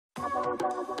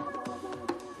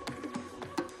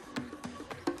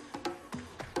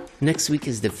Next week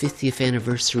is the 50th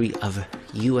anniversary of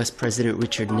U.S. President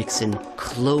Richard Nixon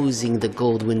closing the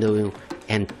gold window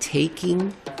and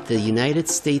taking the United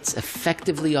States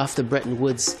effectively off the Bretton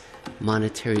Woods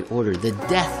monetary order. The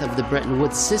death of the Bretton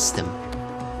Woods system.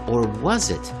 Or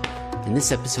was it? In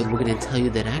this episode, we're going to tell you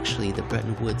that actually the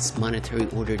Bretton Woods monetary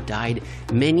order died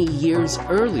many years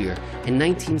earlier. And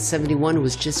 1971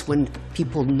 was just when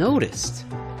people noticed.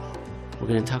 We're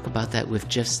going to talk about that with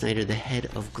Jeff Snyder, the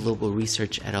head of global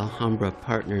research at Alhambra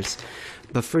Partners.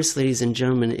 But first, ladies and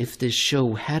gentlemen, if this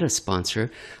show had a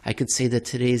sponsor, I could say that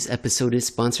today's episode is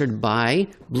sponsored by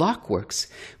Blockworks,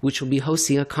 which will be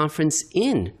hosting a conference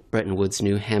in Bretton Woods,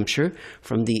 New Hampshire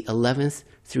from the 11th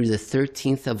through the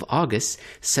 13th of August,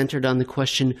 centered on the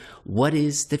question, what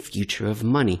is the future of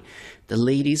money? The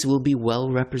ladies will be well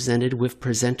represented with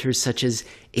presenters such as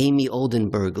Amy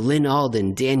Oldenburg, Lynn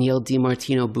Alden, Danielle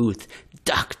DiMartino Booth,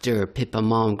 Dr. Pippa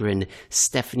Malmgren,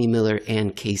 Stephanie Miller,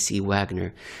 and Casey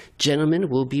Wagner. Gentlemen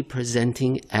will be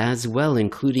presenting as well,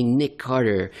 including Nick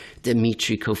Carter,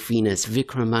 Dimitri Kofinas,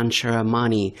 Vikram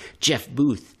Ansharamani, Jeff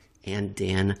Booth, and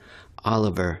Dan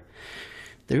Oliver.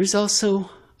 There is also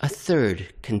a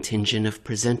third contingent of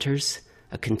presenters,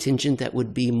 a contingent that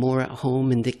would be more at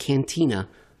home in the cantina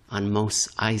on Mos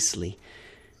Eisley.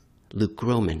 Luke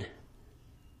Groman,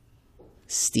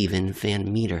 Stephen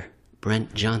Van Meter,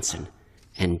 Brent Johnson,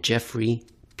 and Jeffrey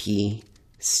P.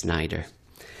 Snyder.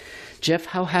 Jeff,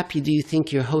 how happy do you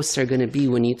think your hosts are going to be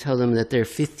when you tell them that their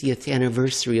 50th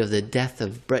anniversary of the death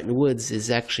of Bretton Woods is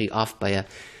actually off by a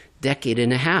decade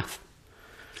and a half?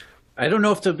 I don't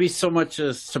know if they'll be so much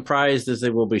surprised as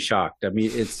they will be shocked. I mean,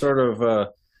 it's sort of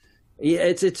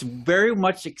it's very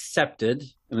much accepted.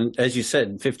 And as you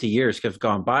said, 50 years have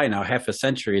gone by now, half a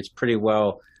century. It's pretty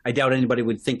well. I doubt anybody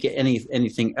would think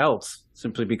anything else,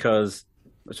 simply because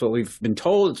it's what we've been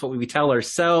told. It's what we tell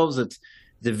ourselves. It's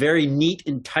the very neat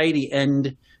and tidy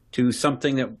end to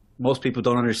something that most people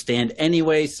don't understand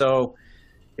anyway. So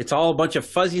it's all a bunch of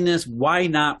fuzziness. Why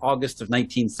not August of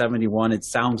 1971? It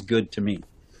sounds good to me.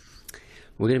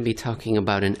 We're going to be talking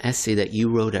about an essay that you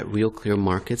wrote at Real Clear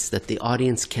Markets that the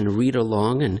audience can read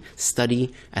along and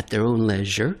study at their own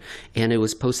leisure. And it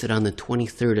was posted on the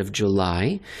 23rd of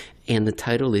July. And the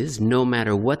title is, No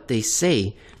Matter What They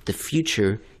Say, the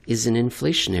Future Isn't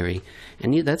Inflationary.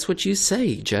 And that's what you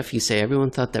say, Jeff. You say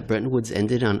everyone thought that Bretton Woods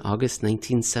ended on August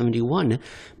 1971,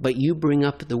 but you bring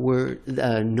up the word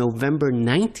November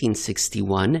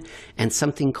 1961 and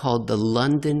something called the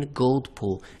London Gold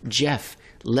Pool. Jeff,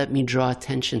 let me draw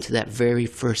attention to that very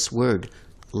first word,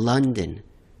 London.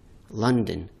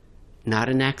 London. Not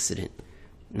an accident.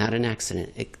 Not an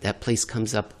accident. That place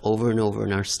comes up over and over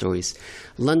in our stories.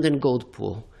 London Gold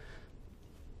Pool.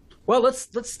 Well, let's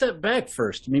step back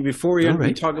first. I mean, before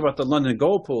we talk about the London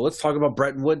Gold Pool, let's talk about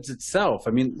Bretton Woods itself.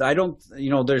 I mean, I don't,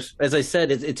 there's, as I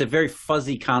said, it's a very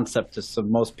fuzzy concept to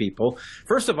most people.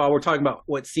 First of all, we're talking about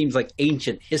what seems like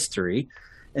ancient history.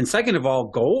 And second of all,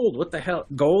 gold, what the hell?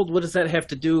 Gold, what does that have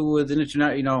to do with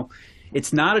international?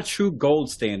 It's not a true gold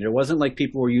standard. It wasn't like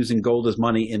people were using gold as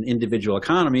money in individual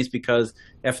economies because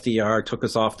FDR took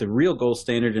us off the real gold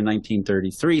standard in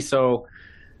 1933. So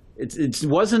it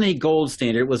wasn't a gold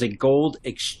standard. It was a gold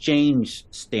exchange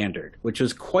standard, which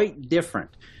was quite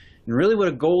different. And really what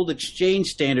a gold exchange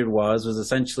standard was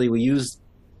essentially we used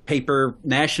paper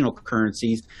national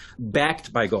currencies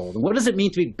backed by gold. And what does it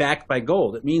mean to be backed by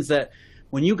gold? It means that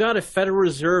when you got a Federal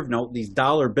Reserve note, these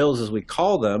dollar bills as we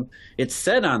call them, it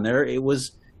said on there it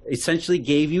was essentially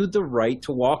gave you the right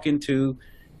to walk into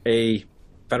a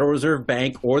Federal Reserve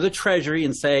bank or the Treasury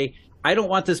and say, I don't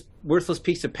want this worthless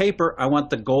piece of paper. I want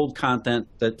the gold content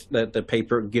that the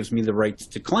paper gives me the rights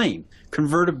to claim.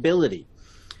 Convertibility.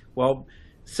 Well,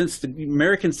 since the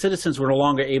American citizens were no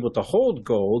longer able to hold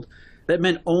gold, that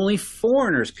meant only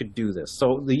foreigners could do this.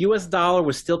 So the U.S. dollar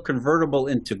was still convertible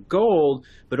into gold,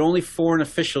 but only foreign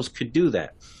officials could do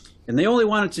that. And they only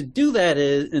wanted to do that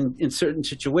in certain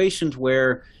situations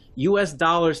where U.S.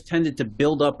 dollars tended to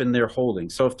build up in their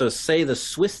holdings. So if, say, the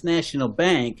Swiss National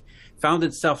Bank found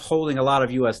itself holding a lot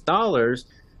of U.S. dollars,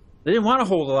 they didn't want to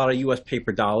hold a lot of U.S.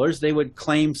 paper dollars. They would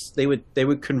claim they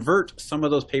would convert some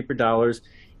of those paper dollars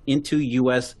into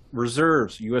U.S.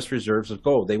 reserves, U.S. reserves of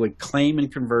gold. They would claim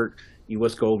and convert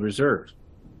U.S. gold reserves.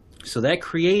 So that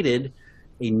created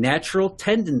a natural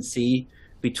tendency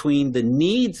between the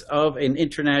needs of an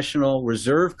international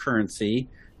reserve currency,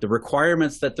 the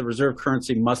requirements that the reserve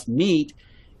currency must meet,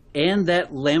 and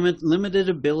that limited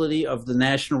ability of the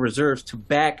national reserves to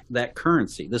back that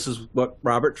currency. This is what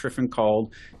Robert Triffin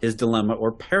called his dilemma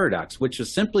or paradox, which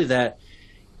is simply that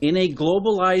in a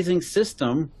globalizing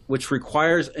system, which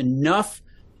requires enough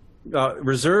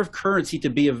reserve currency to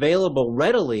be available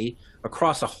readily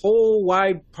across a whole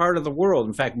wide part of the world,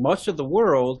 in fact, much of the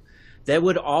world, that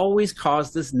would always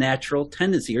cause this natural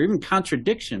tendency or even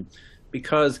contradiction,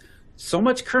 because so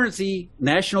much currency,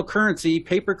 national currency,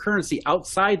 paper currency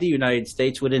outside the United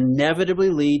States would inevitably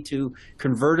lead to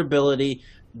convertibility,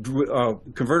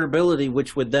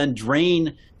 which would then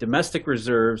drain domestic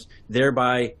reserves,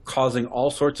 thereby causing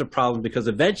all sorts of problems, because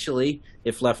eventually,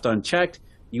 if left unchecked,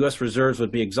 U.S. reserves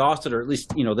would be exhausted, or at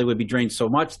least, they would be drained so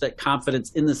much that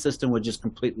confidence in the system would just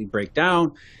completely break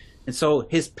down. And so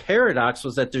his paradox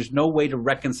was that there's no way to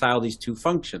reconcile these two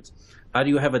functions. How do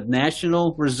you have a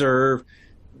national reserve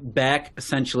back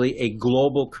essentially a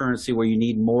global currency where you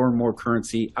need more and more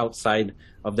currency outside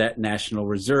of that national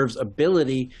reserve's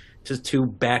ability to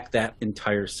back that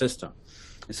entire system?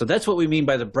 And so that's what we mean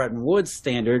by the Bretton Woods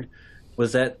standard,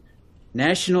 was that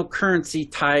national currency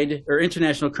tied, or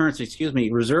international currency,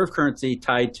 reserve currency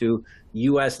tied to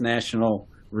U.S. national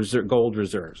gold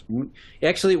reserves.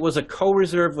 Actually, it was a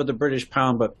co-reserve with the British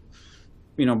pound, but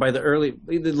by the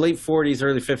late 40s,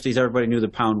 early 50s, everybody knew the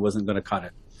pound wasn't going to cut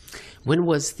it. When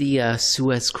was the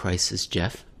Suez Crisis,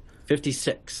 Jeff?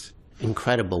 56.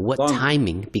 Incredible. What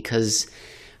timing? Because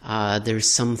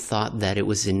there's some thought that it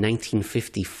was in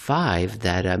 1955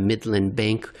 that Midland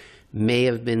Bank may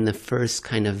have been the first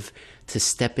kind of to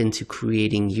step into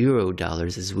creating euro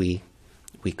dollars, as we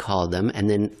call them, and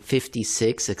then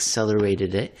 56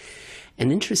 accelerated it.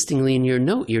 And interestingly, in your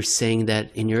note, you're saying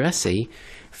that in your essay,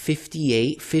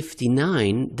 58,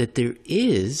 59, that there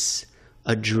is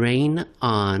a drain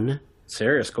on...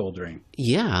 Serious gold drain.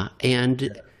 Yeah,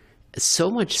 and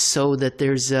so much so that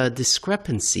there's a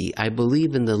discrepancy, I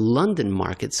believe, in the London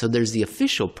market. So there's the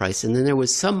official price, and then there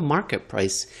was some market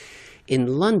price in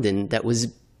London that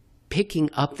was picking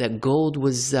up that gold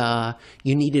was,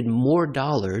 you needed more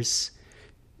dollars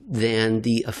than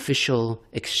the official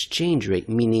exchange rate,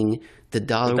 meaning the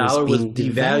dollar was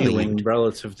being devaluing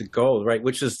relative to gold, right?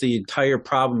 Which is the entire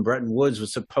problem Bretton Woods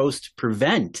was supposed to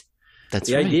prevent. That's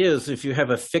the right. idea is if you have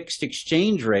a fixed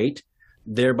exchange rate,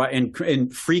 thereby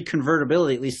and free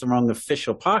convertibility, at least among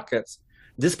official pockets,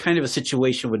 this kind of a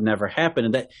situation would never happen,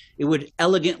 and that it would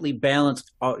elegantly balance,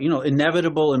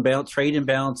 inevitable trade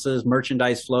imbalances,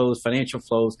 merchandise flows, financial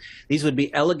flows. These would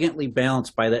be elegantly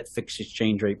balanced by that fixed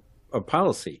exchange rate of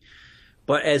policy.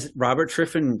 But as Robert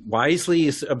Triffin wisely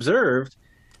observed,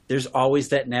 there's always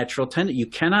that natural tendency. You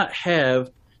cannot have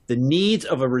the needs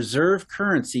of a reserve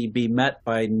currency be met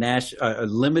by a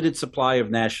limited supply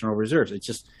of national reserves. It's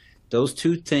just those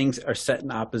two things are set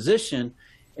in opposition.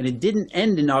 And it didn't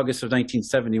end in August of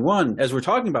 1971. As we're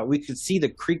talking about, we could see the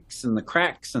creaks and the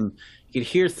cracks, and you could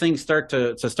hear things start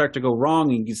to go wrong,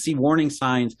 and you could see warning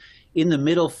signs in the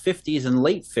middle 50s and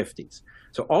late 50s.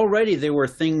 So already there were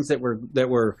things that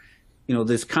were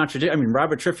this contradiction. I mean,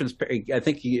 Robert Triffin's, I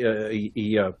think he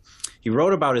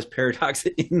wrote about his paradox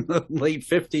in the late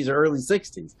 50s or early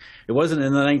 60s. It wasn't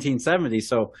in the 1970s.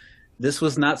 So this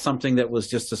was not something that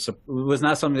was a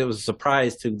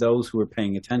surprise to those who were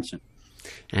paying attention.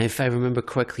 And if I remember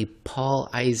correctly, Paul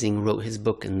Ising wrote his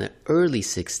book in the early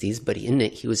 60s, but in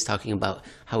it he was talking about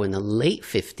how in the late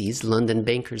 50s, London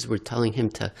bankers were telling him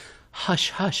to hush,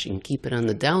 hush, and keep it on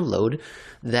the download,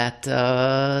 that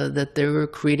they were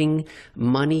creating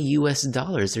money, U.S.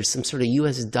 dollars. There's some sort of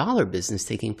U.S. dollar business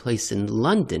taking place in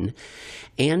London,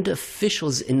 and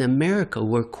officials in America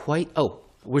were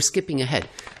we're skipping ahead.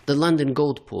 The London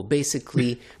Gold Pool.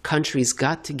 Basically, countries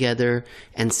got together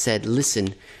and said,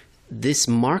 listen, this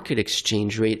market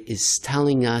exchange rate is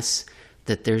telling us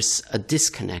that there's a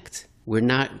disconnect. We're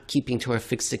not keeping to our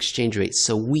fixed exchange rate.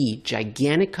 So we,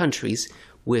 gigantic countries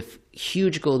with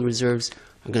huge gold reserves,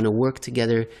 are going to work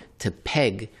together to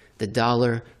peg the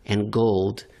dollar and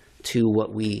gold to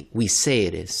what we say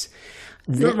it is.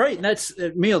 Right, and that's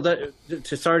Emil.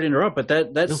 Sorry to interrupt, but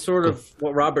that's sort of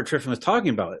what Robert Triffin was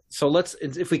talking about. So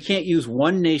if we can't use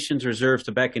one nation's reserves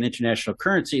to back an international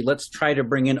currency, let's try to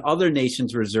bring in other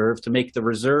nations' reserves to make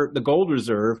the gold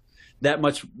reserve that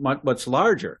much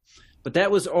larger. But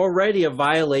that was already a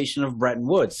violation of Bretton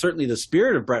Woods, certainly the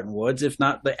spirit of Bretton Woods, if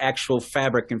not the actual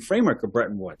fabric and framework of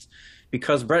Bretton Woods,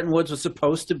 because Bretton Woods was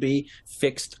supposed to be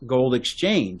fixed gold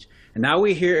exchange. And now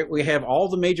we have all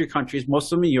the major countries,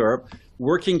 most of them in Europe,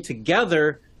 working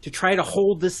together to try to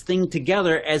hold this thing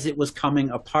together as it was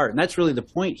coming apart. And that's really the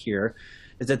point here,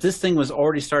 is that this thing was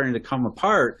already starting to come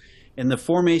apart. In the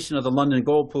formation of the London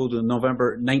Gold Pool in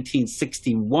November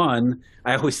 1961,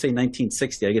 I always say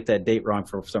 1960, I get that date wrong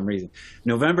for some reason.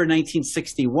 November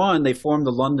 1961, they formed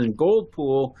the London Gold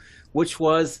Pool, which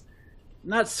was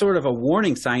not sort of a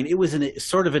warning sign. It was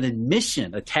sort of an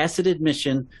admission, a tacit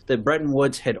admission that Bretton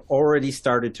Woods had already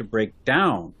started to break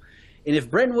down. And if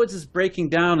Bretton Woods is breaking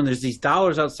down and there's these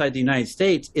dollars outside the United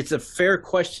States, it's a fair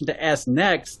question to ask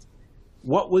next,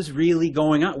 what was really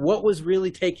going on? What was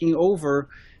really taking over?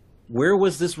 Where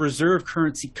was this reserve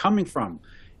currency coming from?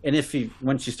 And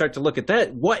once you start to look at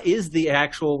that, what is the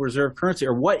actual reserve currency,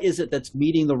 or what is it that's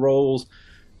meeting the roles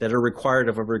that are required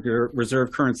of a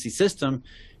reserve currency system?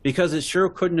 Because it sure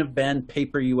couldn't have been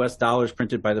paper U.S. dollars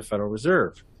printed by the Federal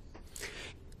Reserve.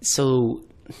 So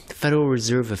the Federal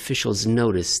Reserve officials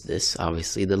noticed this,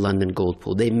 obviously, the London gold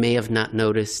pool. They may have not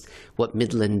noticed what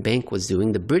Midland Bank was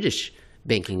doing. The British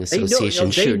Banking Association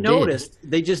sure did. They noticed.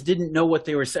 They just didn't know what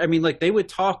they were saying. I mean, like, they would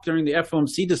talk during the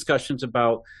FOMC discussions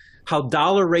about how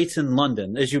dollar rates in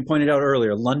London, as you pointed out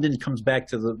earlier, London comes back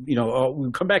to we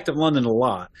come back to London a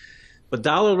lot. But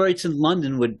dollar rates in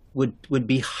London would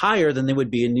be higher than they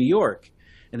would be in New York.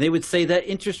 And they would say that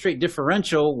interest rate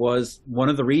differential was one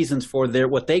of the reasons for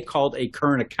what they called a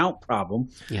current account problem,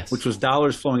 yes, which was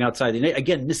dollars flowing outside the United.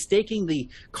 Again, mistaking the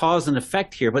cause and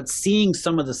effect here, but seeing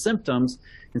some of the symptoms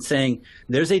and saying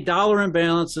there's a dollar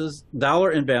imbalance.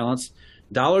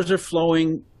 Dollars are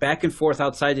flowing back and forth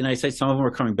outside the United States. Some of them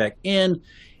are coming back in,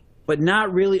 but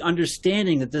not really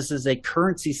understanding that this is a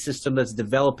currency system that's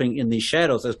developing in the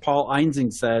shadows. As Paul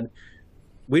Einsing said,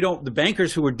 the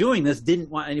bankers who were doing this didn't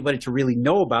want anybody to really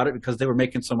know about it because they were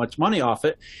making so much money off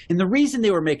it. And the reason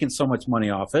they were making so much money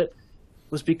off it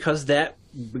was because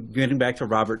getting back to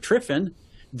Robert Triffin,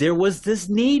 there was this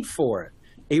need for it.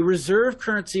 A reserve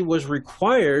currency was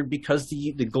required because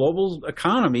the global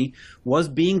economy was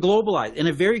being globalized in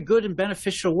a very good and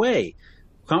beneficial way.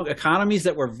 Economies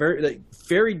that were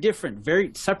very different,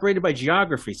 very separated by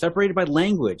geography, separated by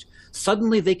language,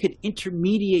 suddenly they could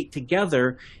intermediate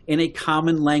together in a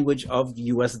common language of the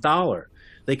U.S. dollar.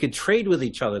 They could trade with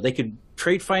each other. They could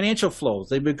trade financial flows.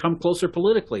 They become closer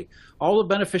politically. All the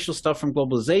beneficial stuff from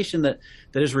globalization that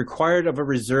is required of a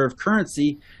reserve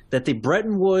currency that the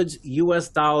Bretton Woods U.S.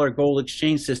 dollar gold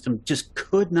exchange system just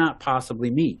could not possibly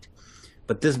meet.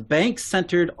 But this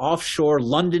bank-centered, offshore,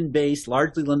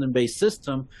 largely London-based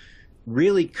system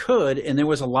really could, and there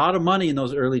was a lot of money in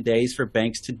those early days for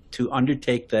banks to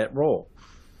undertake that role.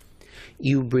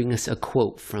 You bring us a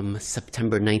quote from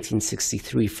September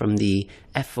 1963 from the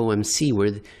FOMC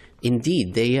where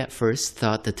indeed they at first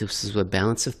thought that this was a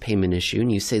balance of payment issue,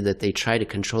 and you say that they try to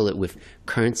control it with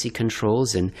currency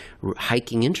controls and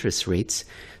hiking interest rates.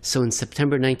 So in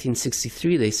September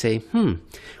 1963 they say,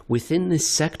 within this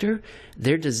sector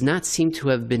there does not seem to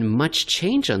have been much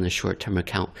change on the short-term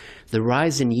account. The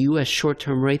rise in U.S.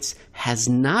 short-term rates has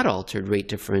not altered rate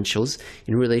differentials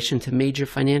in relation to major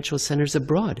financial centers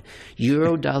abroad.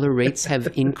 Euro-dollar rates have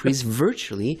increased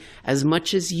virtually as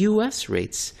much as U.S.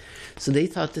 rates. So they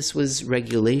thought this was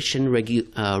regulation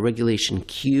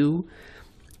Q.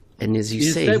 And as you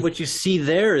say, what you see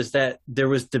there is that there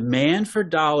was demand for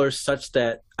dollars such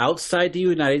that outside the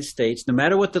United States, no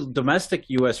matter what the domestic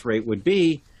U.S. rate would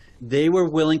be, they were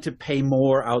willing to pay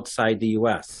more outside the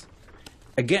U.S.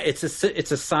 Again, it's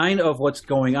a sign of what's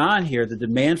going on here. The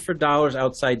demand for dollars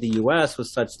outside the U.S.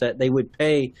 was such that they would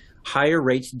pay higher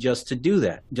rates just to do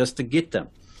that, just to get them.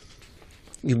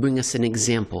 You bring us an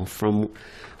example from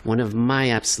one of my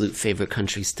absolute favorite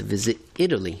countries to visit,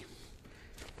 Italy.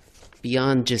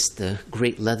 Beyond just the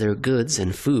great leather goods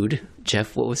and food,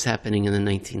 Jeff, what was happening in the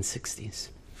 1960s?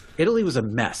 Italy was a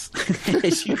mess,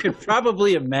 as you could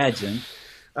probably imagine.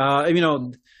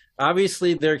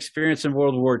 Obviously, their experience in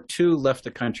World War II left the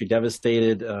country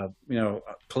devastated.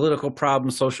 Political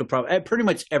problems, social problems, pretty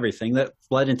much everything that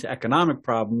led into economic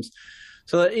problems.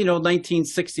 So,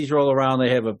 1960s roll around,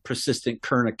 they have a persistent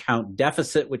current account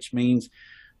deficit, which means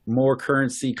more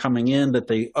currency coming in that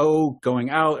they owe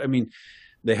going out. I mean,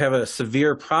 they have a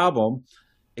severe problem,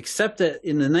 except that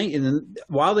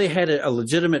while they had a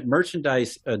legitimate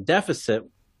merchandise deficit,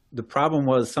 the problem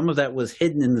was some of that was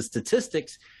hidden in the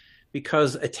statistics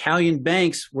because Italian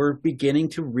banks were beginning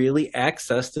to really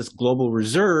access this global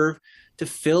reserve to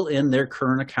fill in their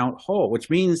current account hole, which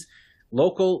means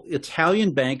local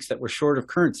Italian banks that were short of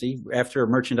currency after a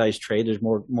merchandise trade, there's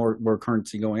more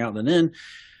currency going out than in,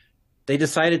 they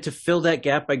decided to fill that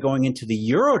gap by going into the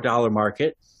euro dollar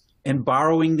market and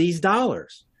borrowing these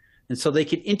dollars. And so they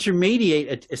could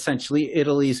intermediate essentially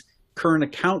Italy's current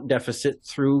account deficit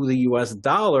through the U.S.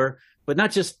 dollar, but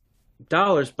not just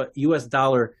dollars, but U.S.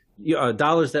 dollars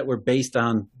that were based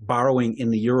on borrowing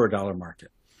in the euro dollar market.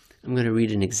 I'm going to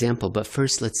read an example, but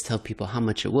first let's tell people how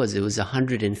much it was. It was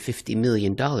 $150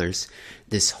 million,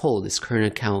 this current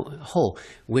account hole,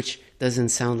 which doesn't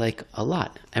sound like a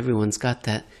lot. Everyone's got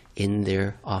that in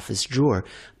their office drawer.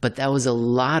 But that was a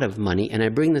lot of money. And I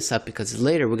bring this up because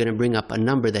later we're going to bring up a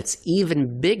number that's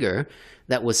even bigger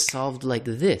that was solved like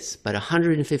this, but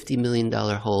 $150 million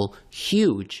hole,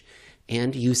 huge.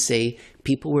 And you say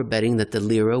people were betting that the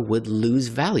lira would lose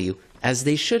value, as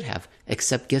they should have.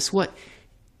 Except guess what?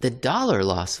 The dollar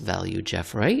lost value,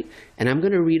 Jeff, right? And I'm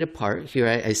going to read a part. Here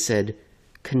I said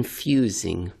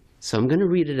confusing. So I'm going to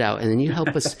read it out, and then you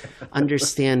help us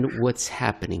understand what's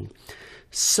happening.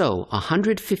 So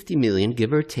 150 million,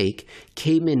 give or take,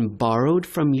 came in borrowed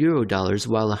from Eurodollars,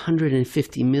 while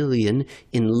 150 million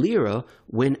in lira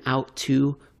went out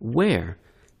to where?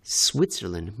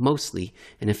 Switzerland, mostly,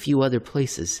 and a few other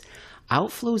places.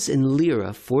 Outflows in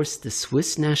lira forced the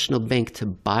Swiss National Bank to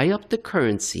buy up the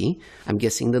currency, I'm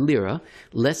guessing the lira,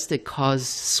 lest it cause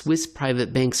Swiss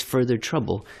private banks further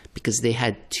trouble because they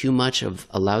had too much of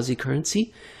a lousy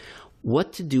currency.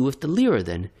 What to do with the lira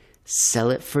then? Sell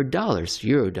it for dollars,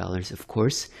 Eurodollars of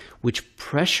course, which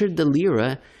pressured the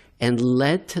lira and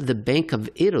led to the Bank of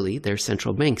Italy, their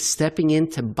central bank, stepping in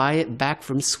to buy it back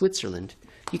from Switzerland.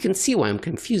 You can see why I'm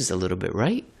confused a little bit,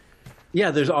 right?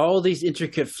 Yeah, there's all these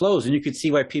intricate flows, and you can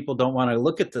see why people don't want to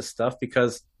look at this stuff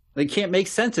because they can't make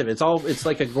sense of it. It's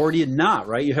like a Gordian knot,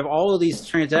 right? You have all of these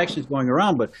transactions going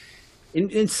around, but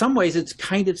in some ways it's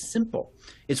kind of simple.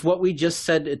 It's what we just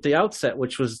said at the outset,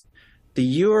 which was the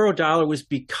euro dollar was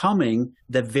becoming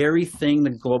the very thing the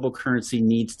global currency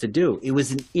needs to do. It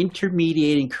was an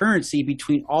intermediating currency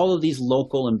between all of these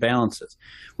local imbalances.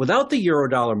 Without the euro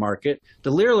dollar market,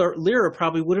 the lira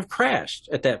probably would have crashed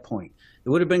at that point. It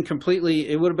would have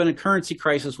been a currency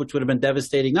crisis, which would have been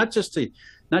devastating, not just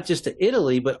to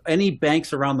Italy, but any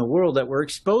banks around the world that were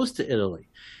exposed to Italy.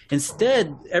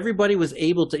 Instead, everybody was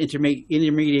able to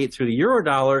intermediate through the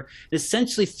eurodollar,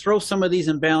 essentially throw some of these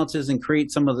imbalances and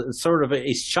create some of the sort of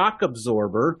a shock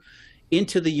absorber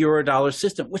into the eurodollar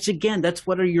system, which again, that's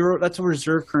what a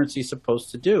reserve currency is supposed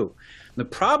to do. And the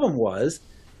problem was,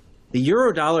 the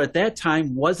eurodollar at that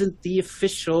time wasn't the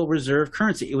official reserve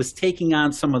currency. It was taking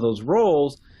on some of those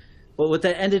roles. But what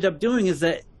that ended up doing is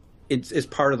that it's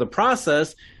part of the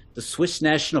process. The Swiss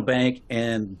National Bank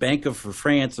and Bank of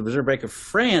France, the Reserve Bank of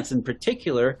France in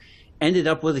particular, ended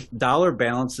up with dollar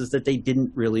balances that they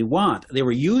didn't really want. They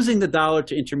were using the dollar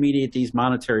to intermediate these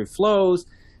monetary flows,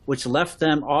 which left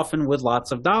them often with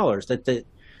lots of dollars.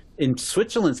 In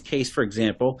Switzerland's case, for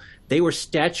example, they were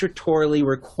statutorily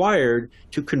required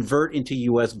to convert into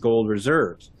U.S. gold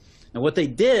reserves. And what they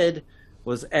did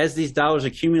was, as these dollars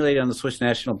accumulated on the Swiss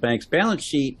National Bank's balance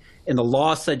sheet, and the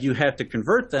law said you had to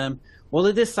convert them, well,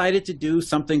 they decided to do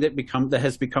something that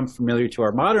has become familiar to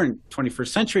our modern 21st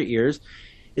century ears,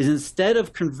 is instead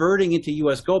of converting into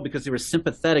U.S. gold because they were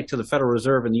sympathetic to the Federal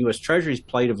Reserve and the U.S. Treasury's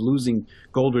plight of losing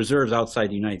gold reserves outside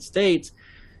the United States,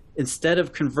 instead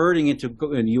of converting into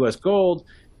U.S. gold,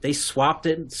 they swapped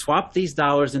these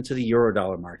dollars into the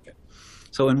eurodollar market.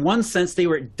 So in one sense, they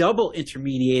were double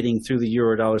intermediating through the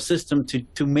eurodollar system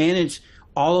to manage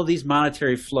all of these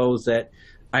monetary flows that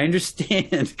I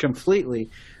understand completely.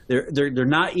 They're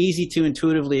not easy to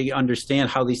intuitively understand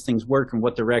how these things work and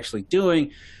what they're actually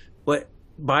doing. But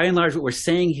by and large, what we're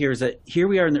saying here is that here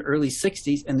we are in the early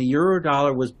 60s, and the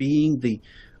eurodollar was being the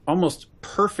almost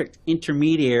perfect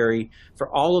intermediary for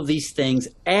all of these things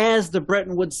as the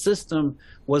Bretton Woods system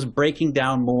was breaking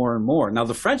down more and more. Now,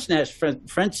 the French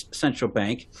central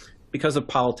bank, because of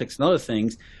politics and other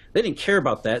things, they didn't care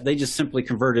about that. They just simply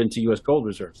converted into U.S. gold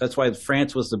reserves. That's why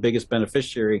France was the biggest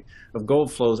beneficiary of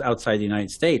gold flows outside the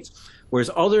United States. Whereas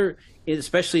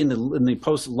especially in the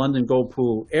post-London gold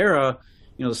pool era,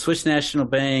 the Swiss National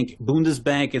Bank,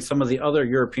 Bundesbank, and some of the other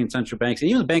European central banks, and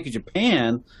even the Bank of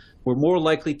Japan, were more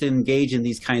likely to engage in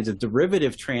these kinds of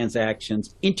derivative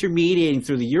transactions, intermediating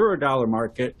through the eurodollar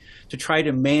market to try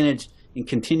to manage and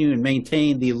continue and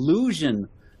maintain the illusion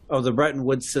of the Bretton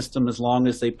Woods system as long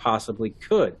as they possibly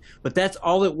could. But that's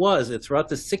all it was. Throughout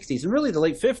the 60s and really the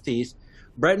late 50s,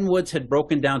 Bretton Woods had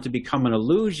broken down to become an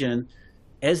illusion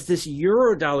as this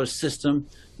eurodollar system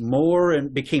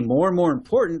became more and more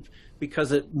important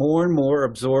because it more and more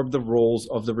absorbed the roles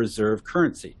of the reserve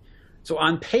currency. So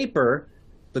on paper,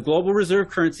 the global reserve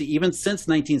currency, even since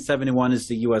 1971, is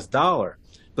the U.S. dollar.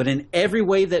 But in every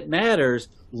way that matters,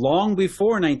 long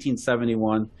before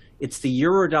 1971, it's the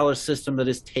eurodollar system that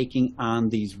is taking on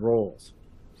these roles.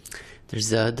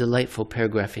 There's a delightful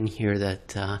paragraph in here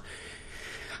that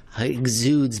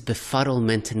exudes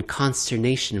befuddlement and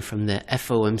consternation from the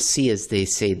FOMC as they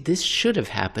say, this should have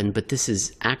happened, but this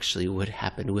is actually what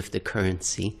happened with the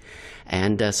currency.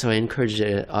 And so I encourage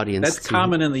the audience That's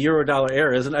common in the eurodollar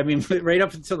era, isn't it? I mean, right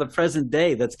up until the present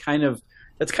day, that's kind of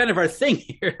our thing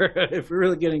here, if we're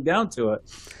really getting down to it.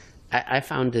 I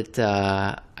found it,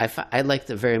 I liked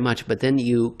it very much, but then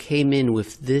you came in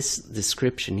with this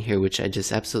description here, which I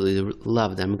just absolutely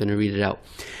loved. I'm going to read it out.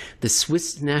 The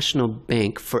Swiss National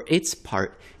Bank, for its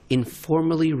part,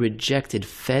 informally rejected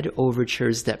Fed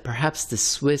overtures that perhaps the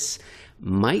Swiss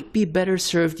might be better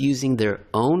served using their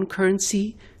own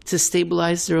currency to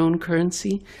stabilize their own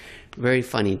currency. Very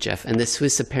funny, Jeff. And the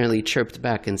Swiss apparently chirped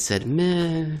back and said,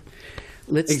 meh.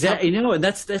 Exactly. And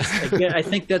that's again, I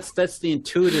think that's the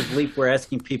intuitive leap we're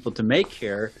asking people to make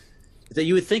here, is that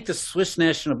you would think the Swiss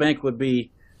National Bank would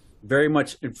be very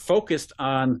much focused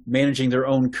on managing their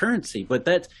own currency, but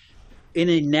that's in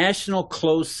a national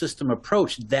closed system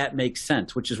approach, that makes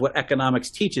sense, which is what economics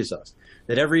teaches us,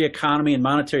 that every economy and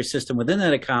monetary system within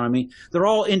that economy, they're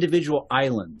all individual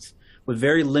islands with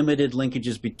very limited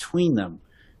linkages between them.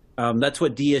 That's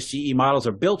what DSGE models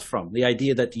are built from, the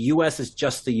idea that the U.S. is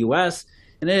just the U.S.,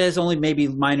 and it has only maybe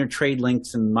minor trade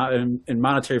links and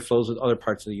monetary flows with other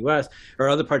parts of the U.S. or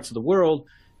other parts of the world.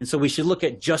 And so we should look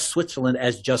at just Switzerland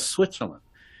as just Switzerland.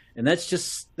 And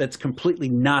that's completely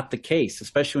not the case,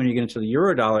 especially when you get into the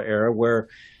Eurodollar era, where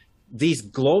these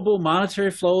global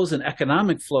monetary flows and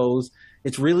economic flows,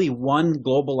 it's really one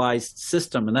globalized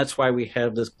system. And that's why we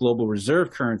have this global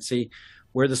reserve currency,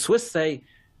 where the Swiss say,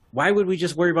 why would we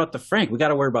just worry about the franc? We got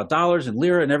to worry about dollars and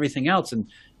lira and everything else. And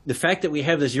the fact that we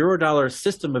have this Eurodollar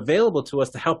system available to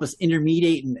us to help us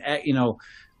intermediate and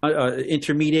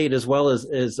intermediate as well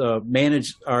as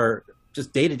manage our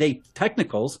just day-to-day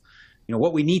technicals,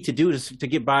 what we need to do to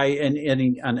get by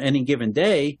on any given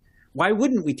day, why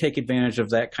wouldn't we take advantage of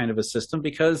that kind of a system?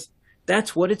 Because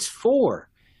that's what it's for.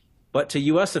 But to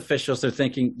U.S. officials, they're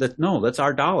thinking that, no, that's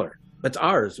our dollar. That's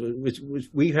ours.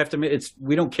 We have to.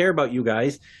 We don't care about you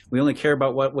guys. We only care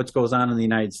about what goes on in the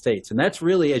United States. And that's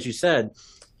really, as you said,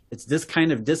 it's this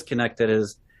kind of disconnect that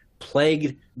has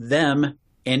plagued them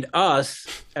and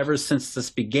us ever since this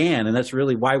began. And that's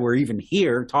really why we're even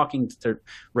here talking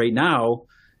right now,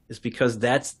 is because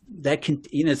that can,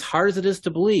 as hard as it is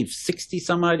to believe, 60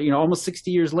 some odd, almost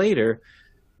 60 years later,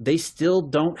 they still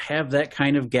don't have that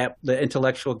kind of gap, the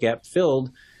intellectual gap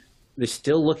filled. They're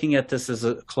still looking at this as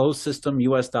a closed system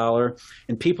U.S. dollar,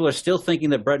 and people are still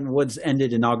thinking that Bretton Woods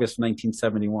ended in August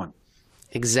 1971.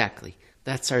 Exactly.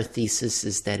 That's our thesis,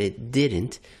 is that it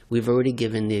didn't. We've already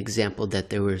given the example that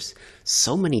there was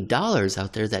so many dollars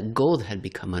out there that gold had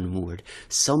become unmoored,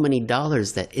 so many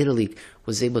dollars that Italy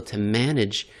was able to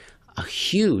manage a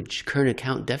huge current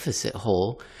account deficit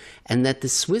hole, and that the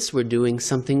Swiss were doing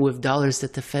something with dollars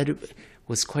that the Fed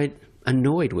was quite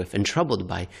annoyed with and troubled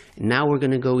by. And now we're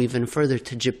going to go even further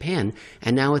to Japan,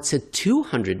 and now it's a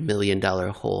 $200 million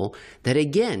hole that,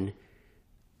 again,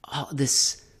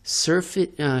 this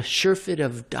surfeit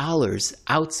of dollars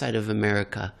outside of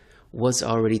America was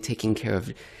already taken care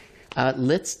of.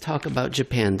 Let's talk about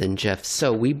Japan then, Jeff.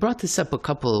 So we brought this up a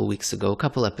couple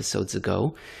episodes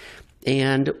ago.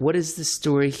 And what is the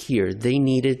story here? They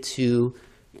needed to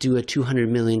do a $200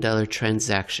 million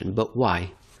transaction, but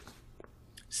why?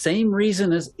 Same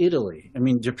reason as Italy. I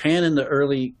mean, Japan in the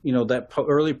early,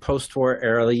 early post-war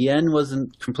era, the yen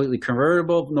wasn't completely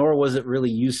convertible, nor was it really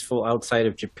useful outside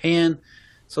of Japan.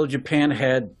 So Japan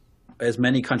had, as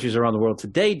many countries around the world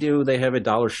today do, they have a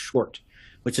dollar short,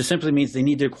 which just simply means they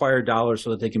need to acquire dollars so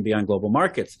that they can be on global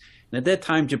markets. And at that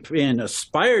time, Japan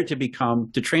aspired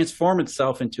to transform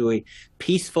itself into a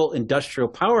peaceful industrial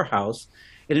powerhouse.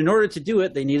 And in order to do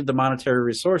it, they needed the monetary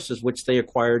resources, which they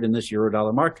acquired in this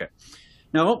Eurodollar market.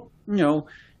 Now,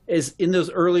 as in those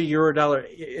early Eurodollar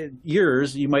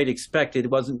years, you might expect it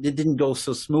didn't go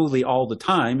so smoothly all the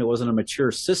time. It wasn't a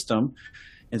mature system.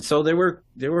 And so there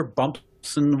were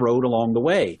bumps in the road along the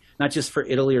way, not just for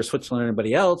Italy or Switzerland or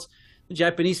anybody else. The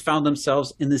Japanese found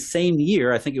themselves in the same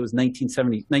year, I think it was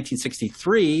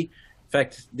 1963. In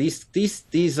fact, these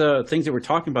things that we're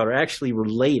talking about are actually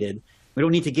related. We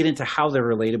don't need to get into how they're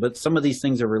related, but some of these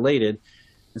things are related.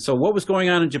 And so what was going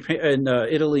on in Japan,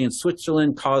 Italy and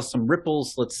Switzerland caused some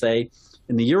ripples, let's say,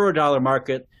 in the Eurodollar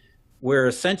market, where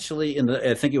essentially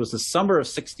I think it was the summer of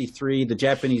 63, the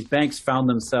Japanese banks found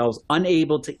themselves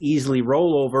unable to easily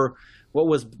roll over what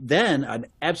was then an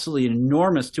absolutely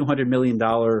enormous $200 million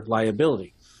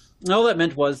liability. And all that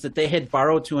meant was that they had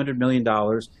borrowed $200 million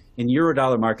in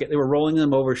Eurodollar market. They were rolling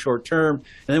them over short term.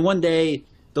 And then one day,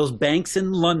 those banks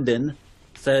in London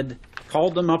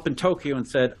called them up in Tokyo and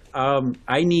said,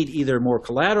 I need either more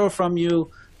collateral from you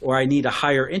or I need a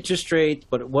higher interest rate,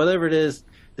 but whatever it is,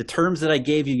 the terms that I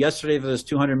gave you yesterday for this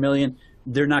 $200 million,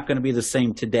 they're not going to be the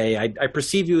same today. I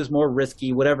perceive you as more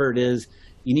risky, whatever it is,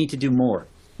 you need to do more,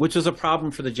 which was a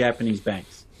problem for the Japanese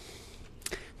banks.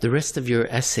 The rest of your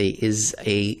essay is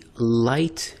a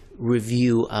light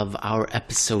review of our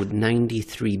episode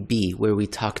 93B, where we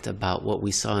talked about what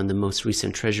we saw in the most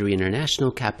recent Treasury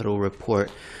International Capital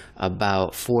Report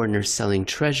about foreigners selling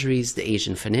treasuries, the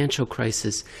Asian financial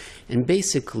crisis. And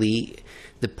basically,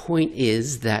 the point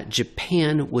is that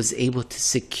Japan was able to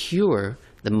secure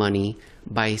the money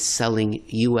by selling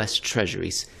U.S.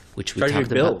 treasuries, which we Treasury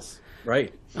talked bills. about.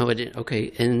 Right. Oh,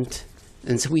 okay. And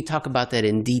so we talk about that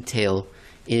in detail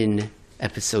in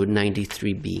episode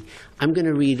 93B. I'm going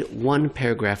to read one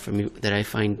paragraph from you that I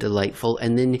find delightful,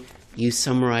 and then you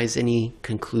summarize any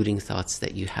concluding thoughts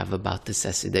that you have about this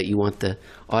essay that you want the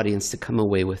audience to come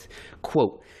away with.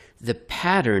 Quote, "The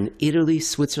pattern Italy,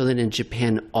 Switzerland, and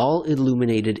Japan all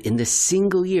illuminated in the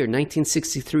single year,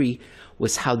 1963,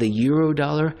 was how the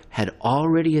euro-dollar had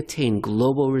already attained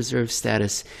global reserve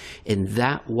status, and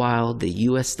that while the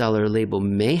US dollar label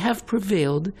may have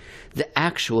prevailed, the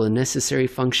actual and necessary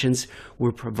functions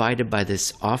were provided by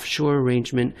this offshore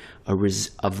arrangement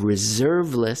of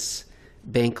reserveless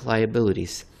bank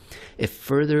liabilities. It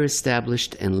further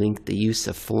established and linked the use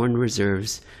of foreign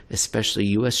reserves, especially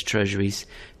U.S. treasuries,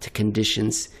 to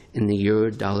conditions in the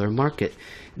euro-dollar market."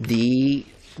 The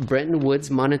Bretton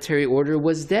Woods monetary order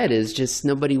was dead. It's just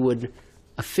nobody would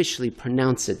officially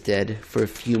pronounce it dead for a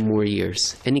few more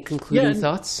years. Any concluding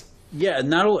thoughts? Yeah,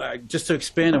 just to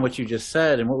expand on what you just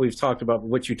said and what we've talked about,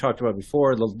 what you talked about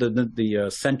before, the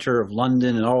center of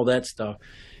London and all that stuff.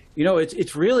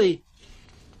 It's really,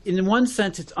 in one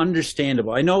sense, it's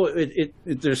understandable. I know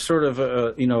there's sort of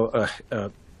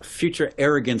a future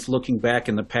arrogance looking back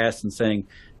in the past and saying,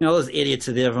 those idiots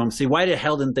at the FOMC, why the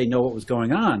hell didn't they know what was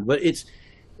going on? But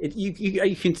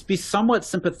you can be somewhat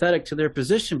sympathetic to their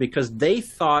position because they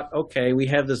thought, okay, we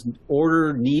have this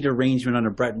order-need arrangement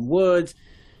under Bretton Woods.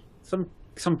 Some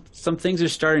things are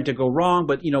starting to go wrong,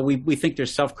 but we think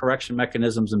there's self-correction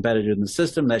mechanisms embedded in the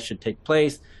system that should take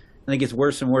place. And it gets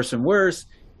worse and worse and worse.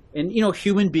 And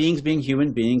human beings being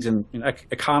human beings, and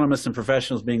economists and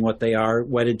professionals being what they are,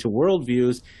 wedded to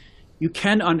worldviews, you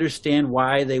can understand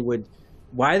why they would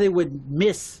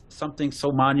miss something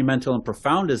so monumental and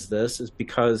profound as this, is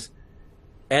because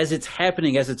as it's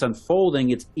happening, as it's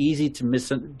unfolding, it's easy to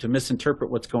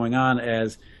misinterpret what's going on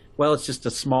as, well, it's just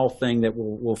a small thing that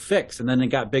we'll fix. And then it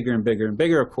got bigger and bigger and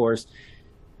bigger, of course.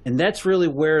 And that's really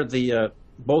where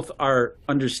both our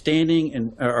understanding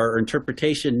and our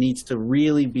interpretation needs to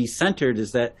really be centered,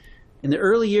 is that in the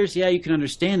early years, yeah, you can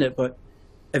understand it, but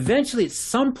eventually at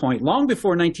some point, long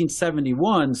before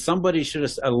 1971, somebody should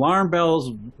have, alarm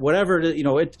bells, whatever,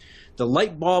 the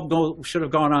light bulb should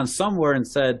have gone on somewhere and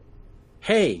said,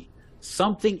 hey,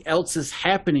 something else is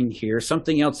happening here,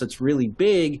 something else that's really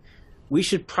big. We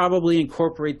should probably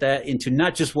incorporate that into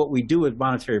not just what we do with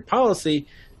monetary policy,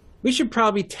 we should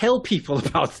probably tell people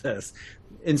about this.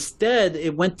 Instead,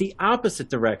 it went the opposite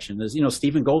direction. There's,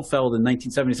 Stephen Goldfeld in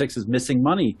 1976's Missing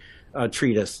Money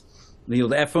treatise. The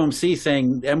FOMC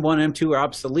saying M1, M2 are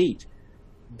obsolete.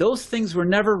 Those things were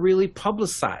never really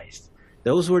publicized.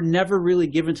 Those were never really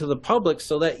given to the public,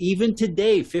 so that even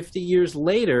today, 50 years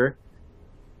later,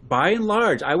 by and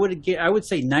large, I would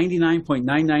say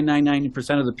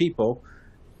 99.9999% of the people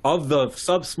of the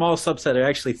small subset that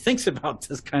actually thinks about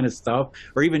this kind of stuff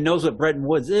or even knows what Bretton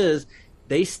Woods is,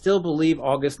 they still believe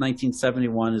August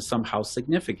 1971 is somehow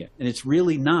significant, and it's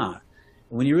really not.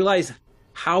 And when you realize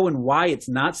how and why it's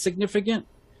not significant,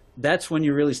 that's when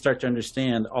you really start to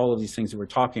understand all of these things that we're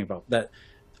talking about, that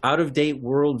out-of-date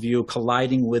worldview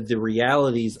colliding with the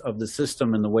realities of the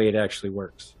system and the way it actually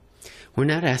works. We're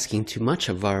not asking too much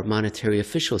of our monetary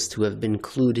officials to have been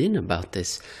clued in about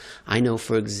this. I know,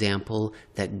 for example,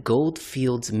 that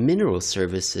Goldfields Mineral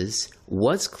Services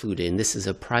was clued in. This is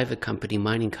a private company,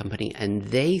 mining company, and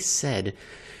they said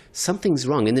something's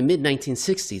wrong. In the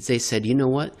mid-1960s, they said, you know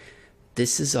what?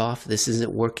 This is off, this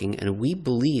isn't working, and we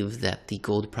believe that the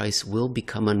gold price will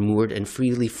become unmoored and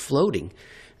freely floating.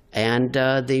 And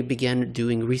they began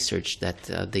doing research that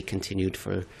they continued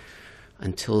for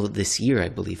until this year, I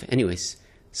believe. Anyways,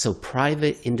 so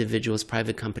private individuals,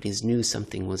 private companies knew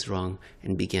something was wrong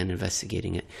and began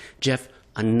investigating it. Jeff,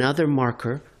 another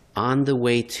marker on the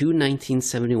way to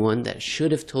 1971 that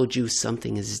should have told you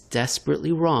something is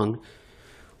desperately wrong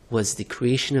was the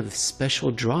creation of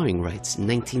special drawing rights in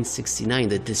 1969,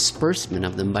 the disbursement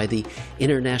of them by the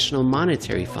International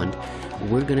Monetary Fund.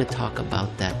 We're going to talk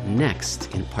about that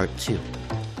next in part 2.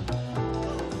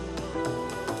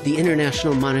 The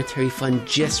International Monetary Fund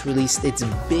just released its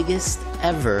biggest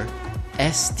ever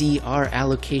SDR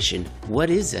allocation. What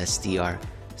is SDR?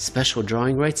 Special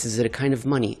drawing rights? Is it a kind of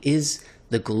money? Is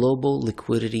the global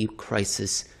liquidity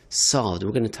crisis solved.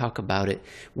 We're going to talk about it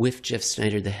with Jeff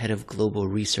Snyder, the head of global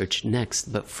research,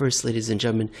 next. But first, ladies and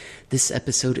gentlemen, this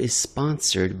episode is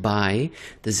sponsored by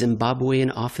the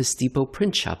Zimbabwean Office Depot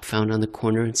print shop found on the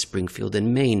corner in Springfield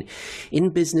and Maine. In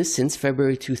business since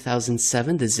February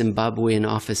 2007, the Zimbabwean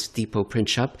Office Depot print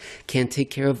shop can take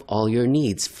care of all your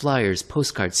needs: flyers,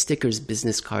 postcards, stickers,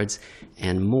 business cards,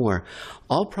 and more.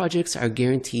 All projects are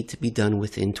guaranteed to be done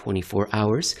within 24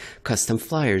 hours. Custom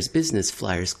flyers, business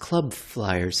flyers, club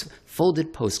flyers,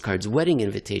 folded postcards, wedding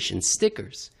invitations,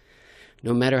 stickers.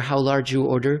 No matter how large you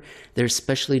order, their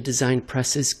specially designed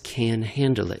presses can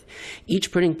handle it.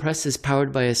 Each printing press is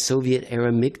powered by a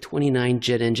Soviet-era MiG-29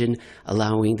 jet engine,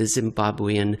 allowing the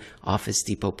Zimbabwean Office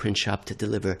Depot print shop to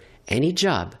deliver any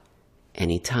job,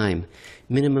 anytime.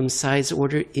 Minimum size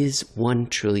order is 1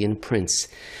 trillion prints.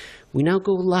 We now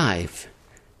go live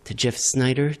to Jeff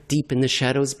Snyder, deep in the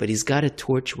shadows, but he's got a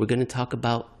torch. We're going to talk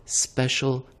about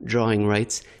special drawing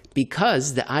rights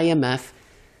because the IMF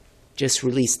just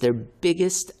released their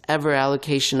biggest ever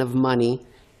allocation of money.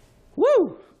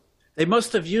 Woo! They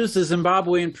must have used the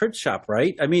Zimbabwean print shop,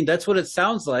 right? I mean, that's what it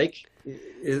sounds like.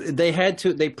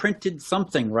 They printed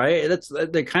something, right?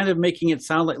 They're kind of making it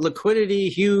sound like liquidity,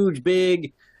 huge,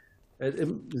 big.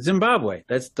 Zimbabwe.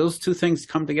 Those two things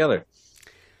come together.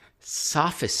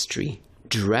 Sophistry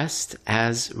dressed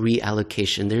as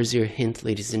reallocation. There's your hint,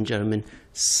 ladies and gentlemen.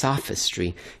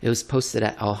 Sophistry. It was posted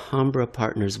at Alhambra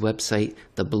Partners website,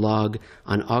 the blog,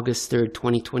 on August 3rd,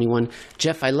 2021.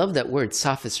 Jeff, I love that word,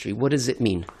 sophistry. What does it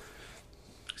mean?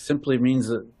 Simply means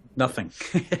nothing.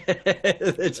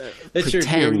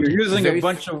 Pretend. You're using a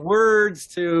bunch of words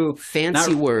to...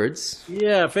 Fancy words.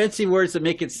 Yeah, fancy words that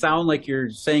make it sound like you're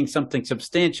saying something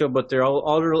substantial, but they're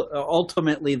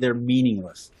ultimately they're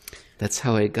meaningless. That's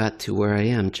how I got to where I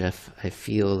am, Jeff. I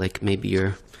feel like maybe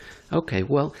you're... Okay,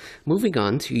 well, moving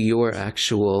on to your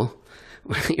actual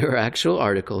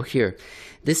article here.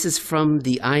 This is from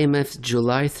the IMF's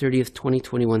July 30th,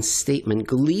 2021 statement,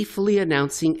 gleefully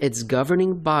announcing its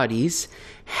governing bodies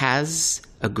has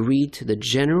agreed to the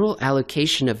general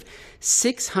allocation of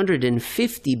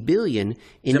 $650 billion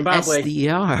in Zimbabwe.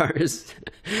 SDRs,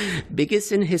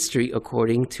 biggest in history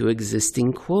according to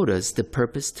existing quotas. The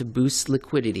purpose to boost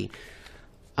liquidity.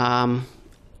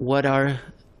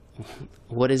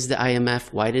 What is the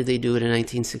IMF? Why did they do it in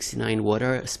 1969? What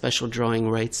are special drawing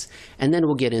rights? And then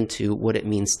we'll get into what it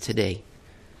means today.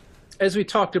 As we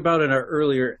talked about in our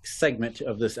earlier segment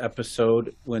of this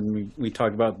episode, when we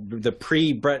talked about the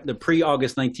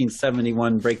pre-August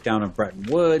 1971 breakdown of Bretton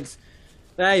Woods,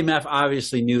 the IMF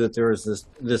obviously knew that there was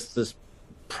this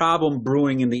problem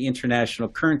brewing in the international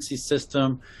currency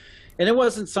system. And it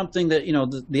wasn't something that,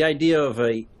 the idea of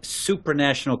a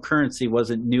supranational currency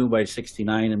wasn't new by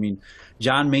 1969. I mean,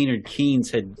 John Maynard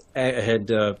Keynes had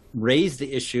raised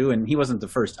the issue, and he wasn't the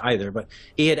first either, but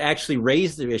he had actually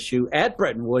raised the issue at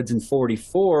Bretton Woods in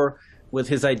 1944 with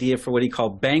his idea for what he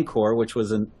called Bancor, which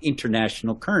was an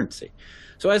international currency.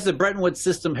 So as the Bretton Woods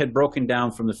system had broken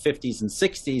down from the 50s and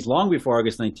 60s, long before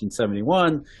August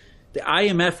 1971, the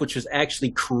IMF, which was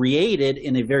actually created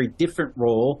in a very different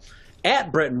role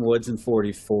at Bretton Woods in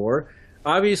 1944,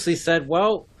 obviously said,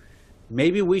 well,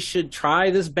 maybe we should try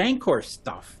this Bancor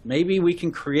stuff. Maybe we can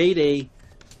create a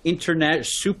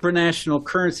supranational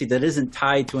currency that isn't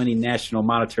tied to any national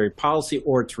monetary policy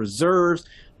or its reserves,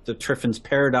 the Triffin's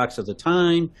paradox of the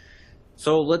time.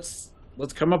 So let's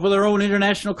come up with our own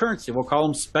international currency. We'll call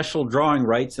them special drawing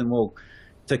rights, and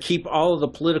to keep all of the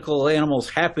political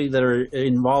animals happy that are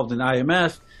involved in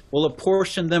IMF, we'll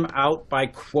apportion them out by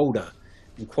quota.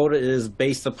 And quota is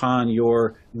based upon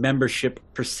your membership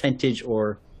percentage,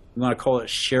 or you want to call it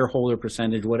shareholder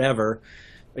percentage, whatever.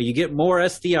 You get more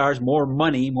SDRs, more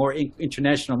money, more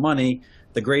international money,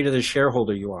 the greater the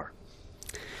shareholder you are.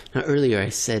 Now, earlier I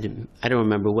said, I don't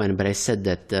remember when, but I said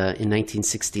that in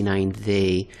 1969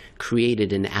 they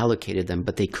created and allocated them,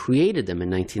 but they created them in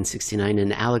 1969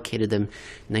 and allocated them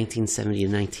 1970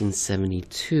 and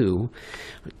 1972.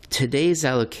 Today's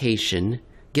allocation,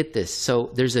 get this,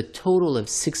 so there's a total of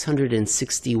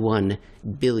 661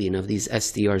 billion of these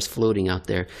SDRs floating out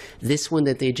there. This one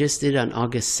that they just did on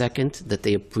August 2nd that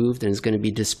they approved and is going to be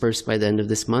dispersed by the end of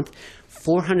this month,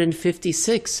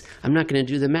 456. I'm not going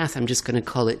to do the math. I'm just going to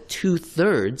call it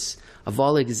 2/3 of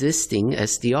all existing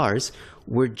SDRs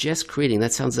we're just creating.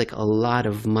 That sounds like a lot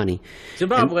of money.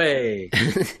 Zimbabwe!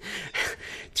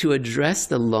 To address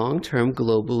the long-term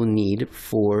global need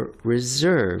for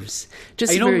reserves.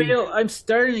 Neil, I'm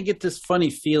starting to get this funny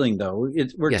feeling, though.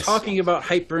 We're talking about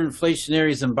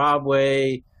hyperinflationary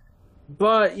Zimbabwe,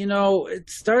 but,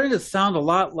 it's starting to sound a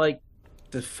lot like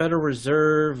the Federal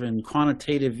Reserve and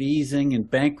quantitative easing and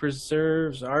bank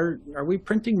reserves, are we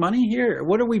printing money here?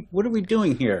 What are we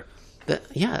doing here? That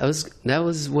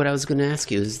was what I was going to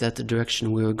ask you. Is that the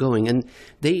direction we were going? And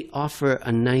they offer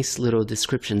a nice little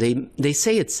description. They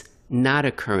say it's not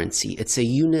a currency; it's a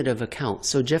unit of account.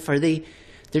 So, Jeff,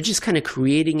 they're just kind of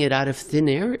creating it out of thin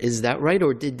air? Is that right,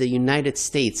 or did the United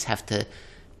States have to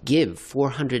give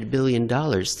 $400 billion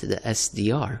to the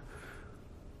SDR?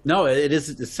 No,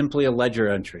 it's simply a ledger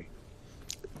entry.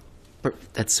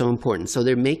 That's so important. So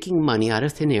they're making money out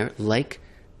of thin air, like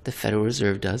the Federal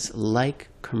Reserve does, like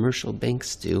commercial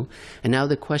banks do. And now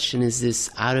the question is, this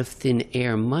out of thin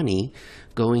air money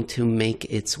going to make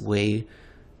its way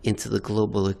into the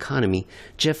global economy?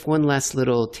 Jeff, one last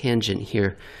little tangent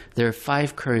here. There are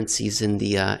 5 currencies in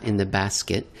the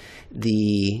basket: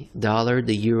 the dollar,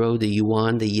 the euro, the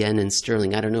yuan, the yen, and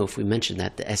sterling. I don't know if we mentioned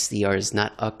that. The SDR is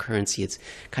not a currency. It's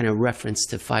kind of reference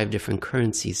to 5 different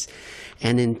currencies.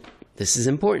 And this is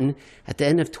important, at the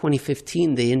end of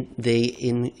 2015, they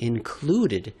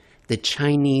included the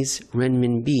Chinese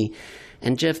renminbi.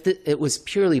 And Jeff, it was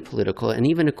purely political, and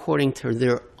even according to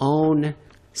their own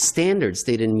standards,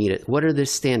 they didn't meet it. What are the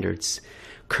standards?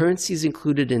 Currencies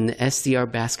included in the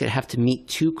SDR basket have to meet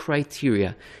 2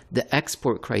 criteria. The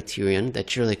export criterion,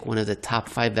 that you're like one of the top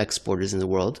 5 exporters in the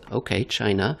world, okay,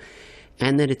 China,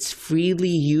 and that it's freely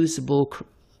usable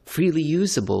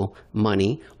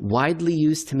money, widely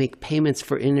used to make payments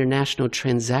for international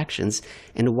transactions,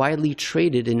 and widely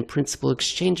traded in principal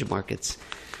exchange markets.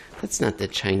 That's not the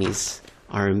Chinese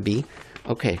RMB.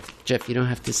 Okay, Jeff, you don't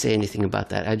have to say anything about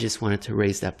that. I just wanted to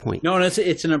raise that point. No,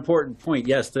 it's an important point.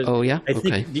 Yes. Oh, yeah? I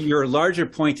think your larger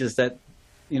point is that,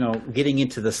 getting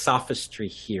into the sophistry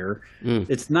here,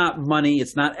 it's not money,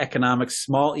 it's not economics,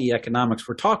 small e economics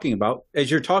we're talking about,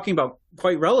 as you're talking about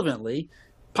quite relevantly,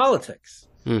 politics.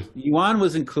 Yuan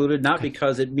was included not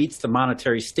because it meets the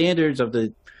monetary standards of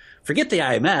forget the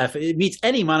IMF, it meets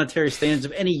any monetary standards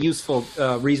of any useful,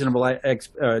 reasonable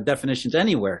definitions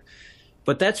anywhere.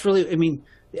 But that's really,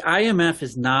 the IMF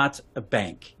is not a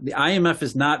bank. The IMF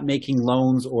is not making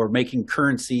loans or making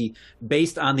currency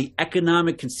based on the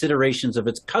economic considerations of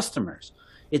its customers.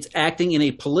 It's acting in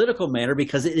a political manner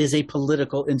because it is a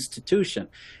political institution.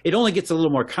 It only gets a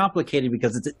little more complicated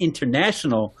because it's an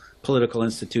international political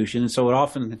institution, and so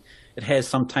it has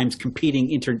sometimes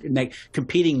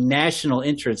competing national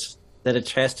interests that it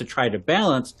has to try to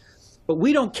balance. But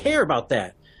we don't care about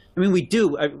that. We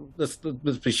do. Let's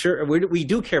be sure. We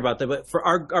do care about that. But for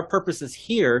our purposes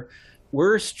here,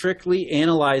 we're strictly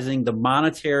analyzing the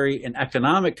monetary and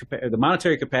the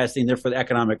monetary capacity, and therefore the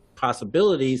economic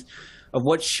possibilities of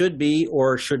what should be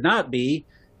or should not be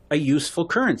a useful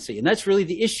currency. And that's really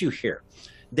the issue here.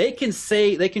 They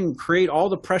can create all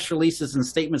the press releases and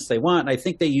statements they want. And I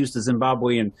think they used the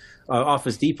Zimbabwean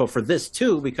Office Depot for this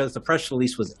too, because the press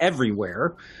release was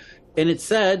everywhere. And it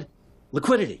said,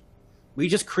 liquidity. We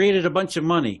just created a bunch of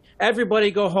money.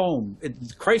 Everybody go home.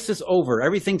 The crisis over.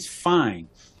 Everything's fine.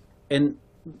 And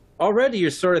already you're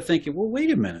sort of thinking, well, wait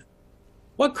a minute.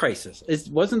 What crisis?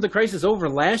 Wasn't the crisis over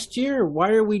last year?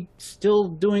 Why are we still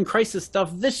doing crisis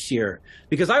stuff this year?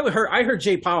 Because I heard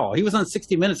Jay Powell. He was on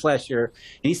 60 Minutes last year,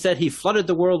 and he said he flooded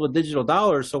the world with digital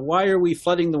dollars. So why are we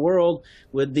flooding the world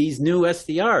with these new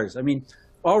SDRs?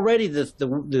 Already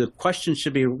the question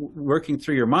should be working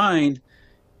through your mind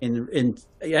and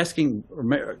asking,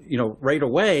 right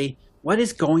away, what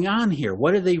is going on here?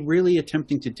 What are they really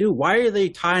attempting to do? Why are they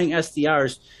tying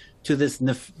SDRs to this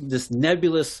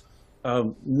nebulous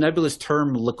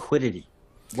term liquidity?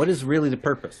 What is really the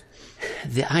purpose?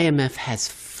 The IMF has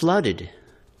flooded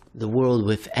the world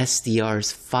with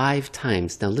SDRs 5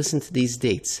 times. Now listen to these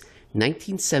dates: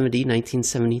 1970,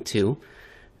 1972,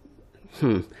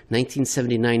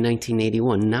 1979,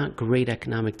 1981. Not great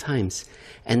economic times.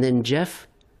 And then, Jeff,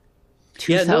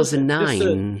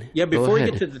 2009. Before we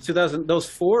get to the 2000, those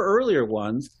 4 earlier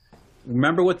ones,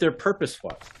 remember what their purpose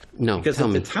was. No, because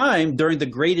at the time, during the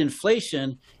great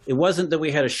inflation, it wasn't that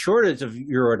we had a shortage of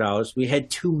Eurodollars, we had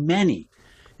too many.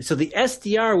 And so the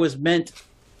SDR was meant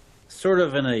sort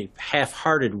of in a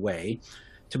half-hearted way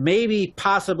to maybe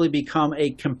possibly become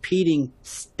a competing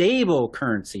stable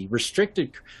currency,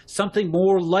 restricted, something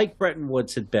more like Bretton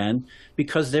Woods had been,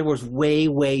 because there was way,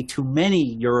 way too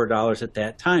many Eurodollars at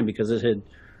that time, because it had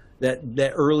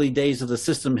that early days of the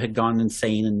system had gone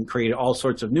insane and created all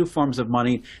sorts of new forms of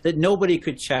money that nobody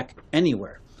could check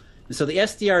anywhere. And so the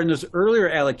SDR and those earlier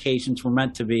allocations were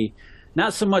meant to be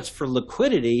not so much for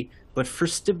liquidity, but for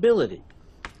stability.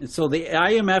 And so the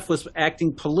IMF was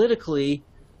acting politically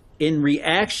in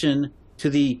reaction to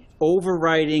the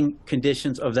overriding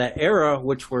conditions of that era,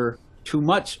 which were too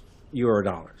much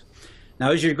Eurodollars.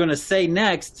 Now, as you're going to say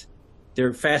next,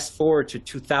 they're fast forward to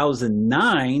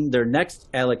 2009, their next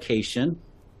allocation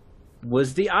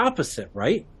was the opposite,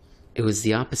 right? It was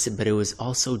the opposite, but it was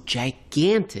also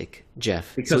gigantic,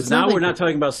 Jeff. Because now we're not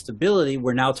talking about stability.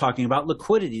 We're now talking about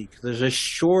liquidity because there's a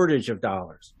shortage of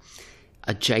dollars.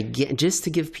 Just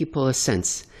to give people a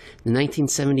sense, the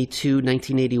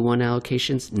 1972-1981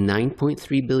 allocations,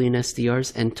 9.3 billion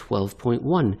SDRs and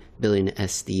 12.1 billion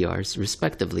SDRs,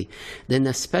 respectively. Then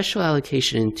the special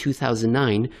allocation in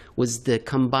 2009 was the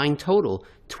combined total,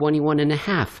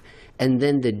 21.5. And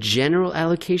then the general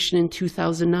allocation in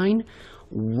 2009,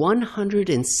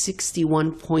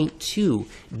 161.2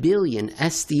 billion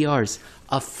SDRs,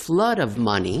 a flood of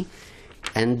money.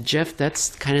 And Jeff,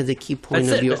 that's kind of the key point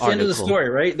of your article. That's the end of the story,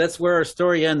 right? That's where our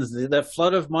story ends. That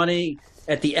flood of money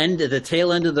at the end, at the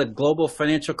tail end of the global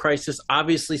financial crisis,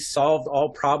 obviously solved all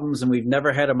problems, and we've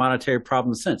never had a monetary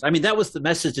problem since. I mean, that was the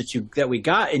message that we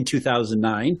got in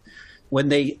 2009 when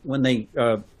they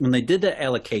did the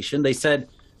allocation. They said,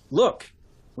 "Look,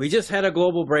 we just had a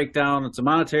global breakdown. It's a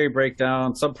monetary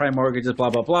breakdown. Subprime mortgages, blah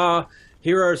blah blah.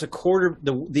 Here is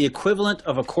the equivalent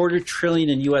of $250 billion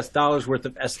in U.S. dollars worth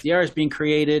of SDRs being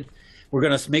created. We're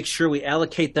going to make sure we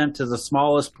allocate them to the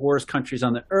smallest, poorest countries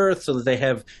on the earth so that they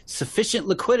have sufficient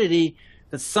liquidity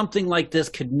that something like this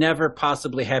could never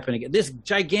possibly happen again." This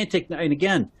gigantic, and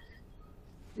again,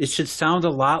 it should sound a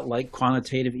lot like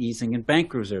quantitative easing and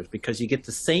bank reserves because you get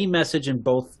the same message in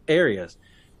both areas.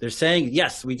 They're saying,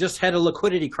 yes, we just had a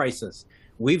liquidity crisis.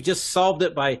 We've just solved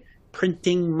it by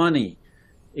printing money.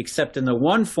 Except in the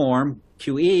one form,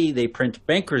 QE, they print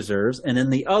bank reserves, and in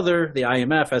the other, the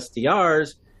IMF,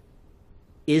 SDRs,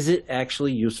 is it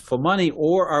actually useful money,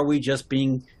 or are we just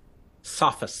being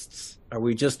sophists? Are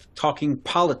we just talking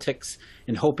politics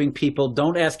and hoping people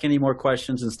don't ask any more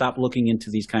questions and stop looking into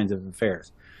these kinds of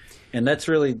affairs? And that's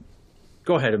really –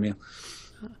 go ahead, Emil.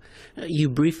 You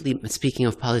briefly, speaking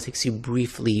of politics, you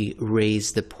briefly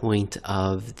raised the point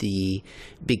of the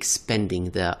big spending,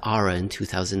 the ARA in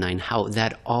 2009, how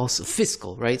that also,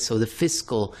 fiscal, right? So the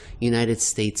fiscal United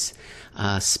States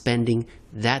spending,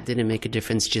 that didn't make a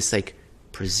difference, just like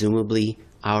presumably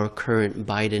our current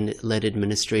Biden-led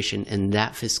administration, and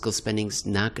that fiscal spending is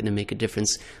not going to make a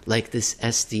difference, like this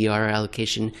SDR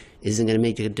allocation isn't going to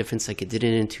make a difference like it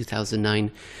didn't in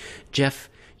 2009. Jeff,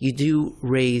 you do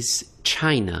raise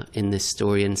China in this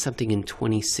story and something in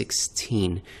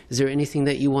 2016. Is there anything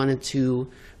that you wanted to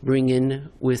bring in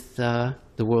with the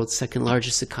world's second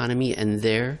largest economy and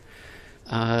their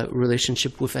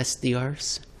relationship with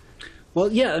SDRs?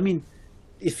 Well, yeah, I mean,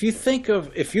 if you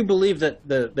believe that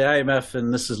the IMF,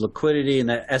 and this is liquidity, and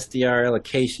that SDR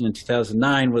allocation in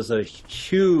 2009 was a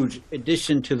huge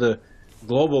addition to the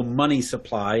global money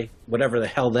supply, whatever the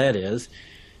hell that is,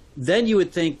 then you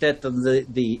would think that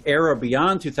the era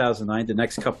beyond 2009, the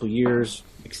next couple of years,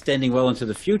 extending well into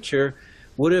the future,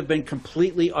 would have been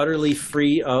completely, utterly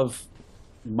free of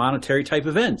monetary type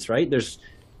events, right? There's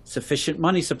sufficient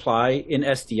money supply in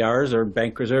SDRs or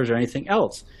bank reserves or anything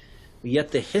else.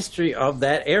 Yet the history of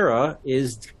that era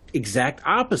is exact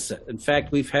opposite. In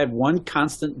fact, we've had one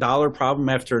constant dollar problem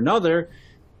after another,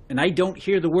 and I don't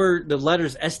hear the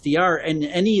letters SDR in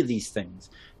any of these things.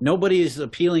 Nobody is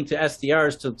appealing to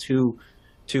SDRs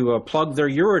to plug their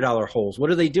eurodollar holes.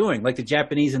 What are they doing? Like the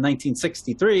Japanese in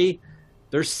 1963,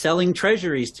 they're selling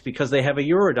treasuries because they have a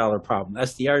eurodollar problem.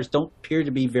 SDRs don't appear to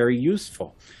be very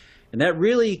useful. And that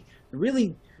really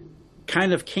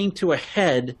kind of came to a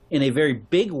head in a very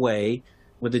big way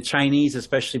with the Chinese,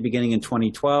 especially beginning in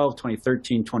 2012,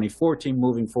 2013, 2014,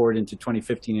 moving forward into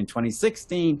 2015 and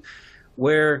 2016,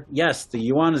 where, yes, the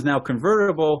yuan is now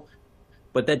convertible,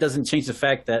 but that doesn't change the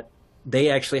fact that they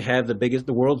actually have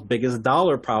the world's biggest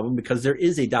dollar problem, because there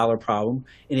is a dollar problem,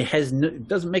 and it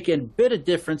doesn't make a bit of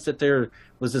difference that there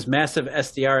was this massive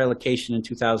SDR allocation in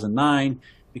 2009,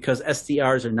 because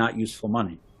SDRs are not useful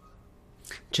money.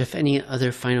 Jeff, any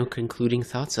other final concluding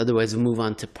thoughts? Otherwise, we'll move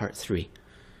on to part 3.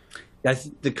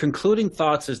 The concluding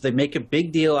thoughts is they make a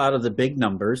big deal out of the big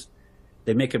numbers.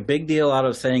 They make a big deal out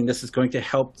of saying this is going to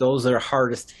help those that are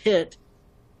hardest hit.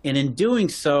 And in doing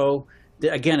so,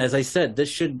 again, as I said, this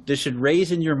should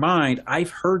raise in your mind, I've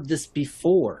heard this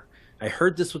before. I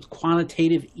heard this with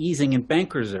quantitative easing and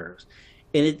bank reserves.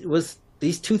 And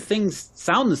these two things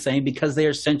sound the same because they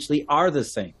essentially are the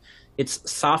same. It's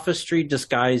sophistry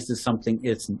disguised as something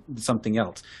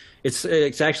else.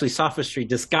 It's actually sophistry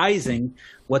disguising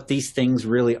what these things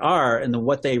really are, and then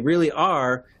what they really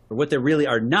are, or what they really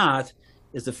are not,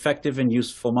 is effective and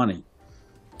useful money.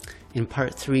 In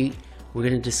part 3, we're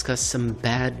going to discuss some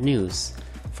bad news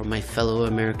for my fellow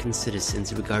American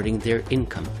citizens regarding their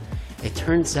income. It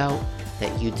turns out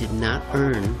that you did not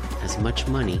earn as much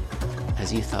money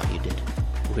as you thought you did.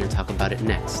 We're going to talk about it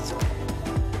next.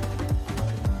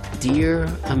 Dear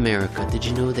America, did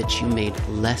you know that you made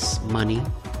less money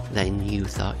than you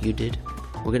thought you did?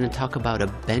 We're going to talk about a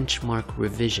benchmark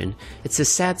revision. It's a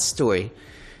sad story,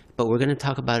 but we're going to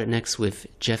talk about it next with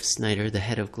Jeff Snyder, the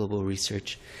head of global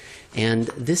research. And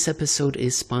this episode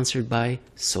is sponsored by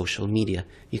social media.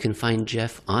 You can find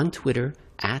Jeff on Twitter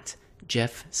at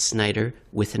Jeff Snyder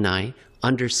with an I,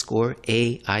 _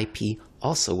 AIP,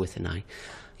 also with an I.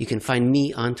 You can find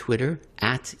me on Twitter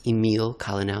at Emil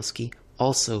Kalinowski,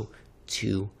 also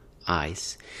 2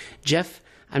 I's. Jeff,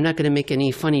 I'm not going to make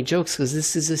any funny jokes because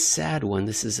this is a sad one.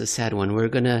 We're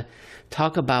going to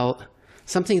talk about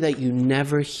something that you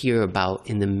never hear about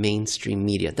in the mainstream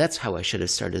media. That's how I should have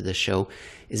started the show,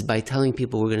 is by telling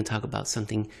people we're going to talk about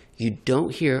something you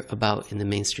don't hear about in the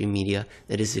mainstream media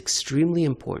that is extremely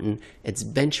important. It's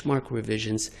benchmark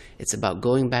revisions. It's about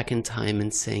going back in time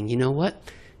and saying, you know what?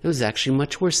 It was actually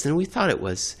much worse than we thought it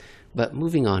was. But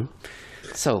moving on.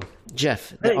 So,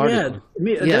 Jeff, the article.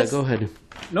 Go ahead.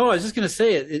 No, I was just going to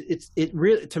say it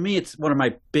really, to me, it's one of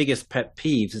my biggest pet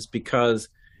peeves, is because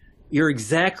you're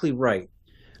exactly right.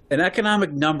 An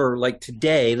economic number like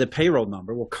today, the payroll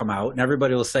number will come out and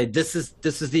everybody will say, this is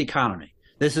the economy.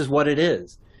 This is what it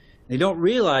is. They don't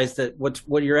realize that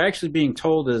what you're actually being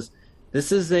told is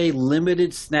this is a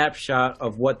limited snapshot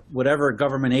of whatever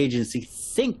government agency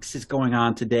thinks is going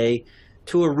on today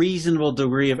to a reasonable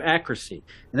degree of accuracy.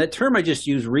 And that term I just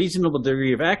used, reasonable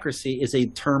degree of accuracy, is a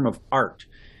term of art.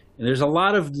 And there's a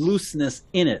lot of looseness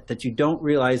in it that you don't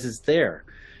realize is there.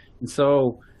 And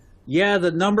so, yeah,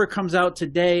 the number comes out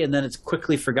today and then it's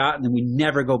quickly forgotten and we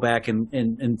never go back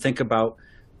and think about,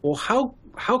 well,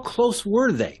 how close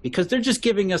were they? Because they're just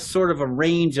giving us sort of a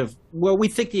range of, well, we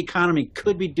think the economy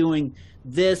could be doing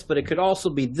this, but it could also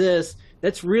be this.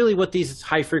 That's really what these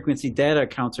high-frequency data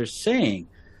accounts are saying.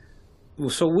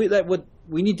 So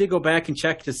we need to go back and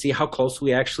check to see how close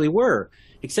we actually were.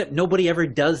 Except nobody ever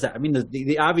does that. I mean,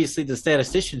 obviously the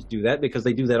statisticians do that because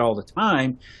they do that all the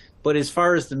time. But as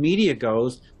far as the media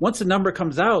goes, once a number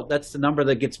comes out, that's the number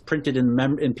that gets printed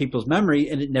in people's memory,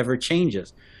 and it never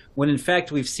changes. When in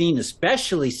fact we've seen,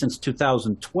 especially since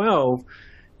 2012,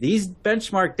 these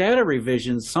benchmark data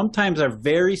revisions sometimes are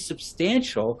very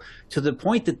substantial to the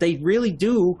point that they really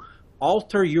do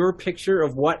alter your picture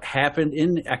of what happened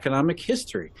in economic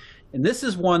history. And this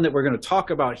is one that we're going to talk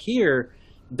about here.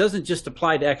 It doesn't just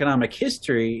apply to economic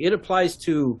history. It applies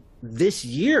to this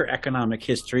year economic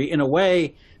history in a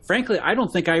way, frankly, I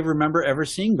don't think I remember ever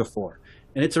seeing before.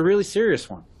 And it's a really serious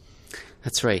one.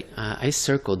 That's right. I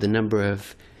circled the number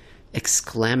of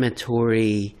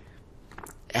exclamatory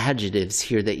adjectives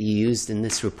here that you used in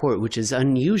this report, which is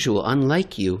unusual.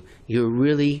 Unlike you, you're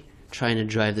really trying to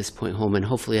drive this point home, and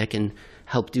hopefully I can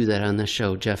help do that on the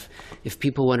show. Jeff, if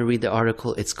people want to read the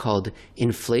article, it's called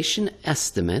Inflation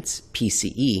Estimates,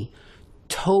 PCE,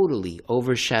 Totally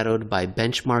Overshadowed by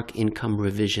Benchmark Income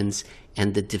Revisions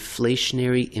and the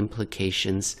Deflationary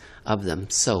Implications of Them.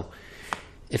 So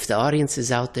if the audience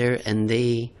is out there and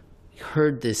they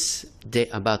heard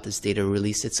about this data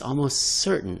release, it's almost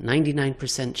certain,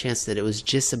 99% chance that it was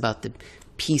just about the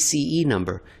PCE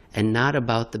number and not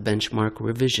about the benchmark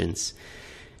revisions.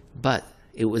 But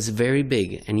it was very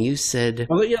big, and you said...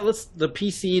 Well, yeah, the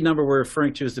PCE number we're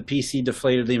referring to is the PCE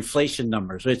deflated, the inflation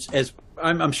numbers, which, as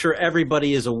I'm sure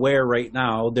everybody is aware right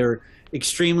now, they're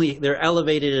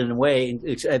elevated in a way.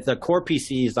 The core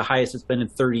PCE is the highest it's been in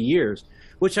 30 years,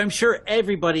 which I'm sure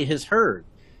everybody has heard.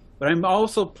 But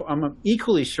I'm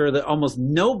equally sure that almost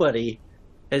nobody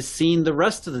has seen the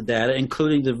rest of the data,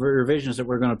 including the revisions that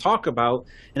we're going to talk about.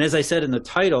 And as I said in the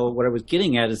title, what I was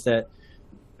getting at is that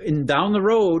down the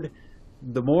road,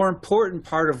 the more important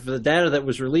part of the data that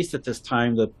was released at this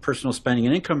time, the personal spending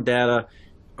and income data,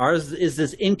 is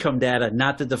this income data,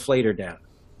 not the deflator data.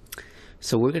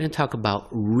 So we're going to talk about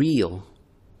real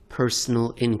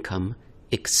personal income,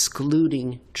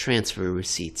 excluding transfer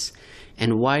receipts.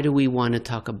 And why do we want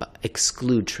to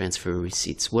exclude transfer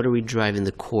receipts? What are we driving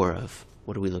the core of?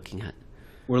 What are we looking at?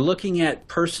 We're looking at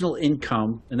personal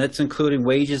income, and that's including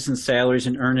wages and salaries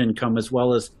and earned income, as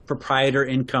well as proprietor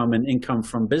income and income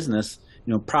from business,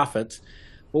 profits.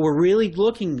 What we're really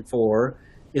looking for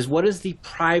is what is the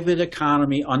private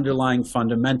economy underlying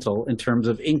fundamental in terms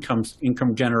of income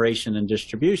generation and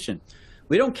distribution.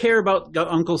 We don't care about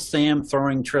Uncle Sam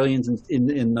throwing trillions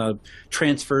in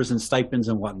transfers and stipends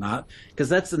and whatnot, because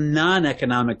that's the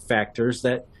non-economic factors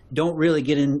that don't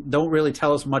really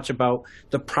tell us much about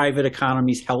the private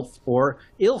economy's health or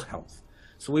ill health.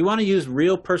 So we want to use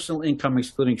real personal income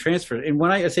excluding transfers. And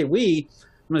when I say we,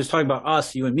 I'm just talking about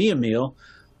us, you and me, Emil.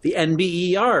 The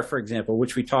NBER, for example,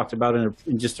 which we talked about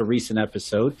in just a recent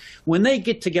episode, when they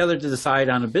get together to decide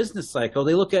on a business cycle,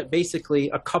 they look at basically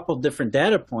a couple different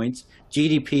data points,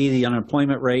 GDP, the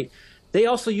unemployment rate. They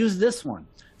also use this one.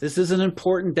 This is an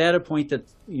important data point that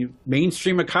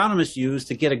mainstream economists use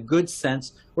to get a good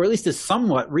sense, or at least a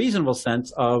somewhat reasonable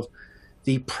sense, of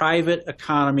the private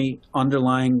economy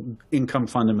underlying income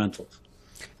fundamentals.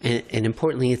 And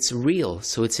importantly, it's real,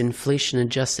 so it's inflation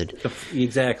adjusted.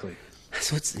 Exactly.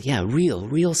 So it's,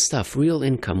 real stuff, real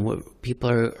income, what people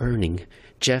are earning.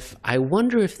 Jeff, I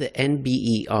wonder if the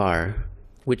NBER,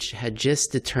 which had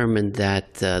just determined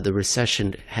that the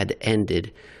recession had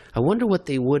ended, I wonder what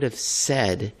they would have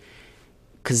said,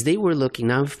 because they were looking,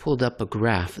 now I've pulled up a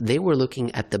graph, they were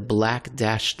looking at the black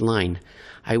dashed line.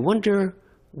 I wonder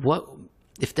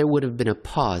if there would have been a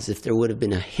pause, if there would have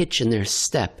been a hitch in their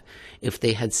step, if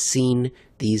they had seen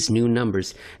these new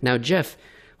numbers. Now, Jeff,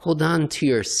 hold on to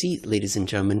your seat, ladies and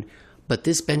gentlemen, but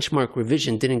this benchmark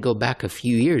revision didn't go back a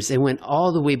few years. It went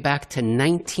all the way back to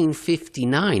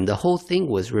 1959. The whole thing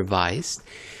was revised.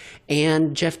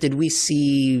 And Jeff, did we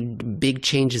see big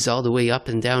changes all the way up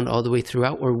and down, all the way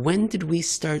throughout? Or when did we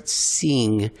start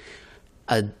seeing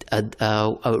a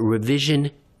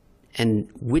revision, and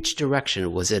which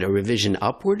direction? Was it a revision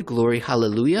upward? Glory,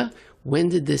 hallelujah. When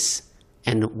did this,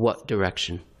 and what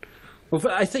direction? Well,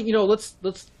 I think, let's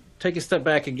take a step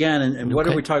back again. And what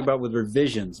are we talking about with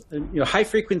revisions? High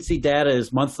frequency data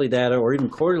is monthly data or even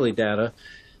quarterly data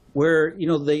where,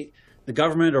 the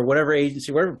government or whatever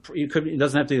agency, it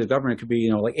doesn't have to be the government, it could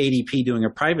be, like ADP doing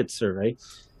a private survey.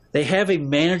 They have a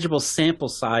manageable sample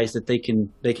size that they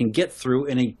can get through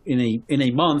in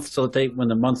a month, so that when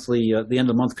the end of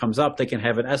the month comes up, they can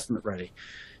have an estimate ready.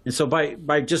 And so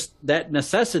by just that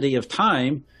necessity of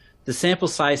time, the sample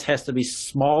size has to be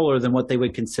smaller than what they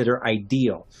would consider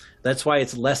ideal. That's why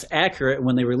it's less accurate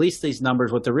when they release these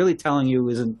numbers. What they're really telling you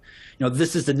isn't,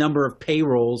 this is the number of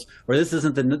payrolls, or this is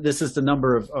the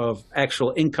number of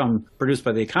actual income produced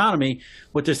by the economy.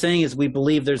 What they're saying is we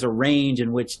believe there's a range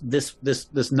in which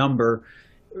this number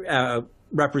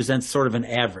represents sort of an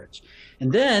average.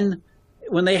 And then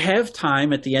when they have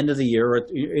time at the end of the year or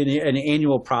in an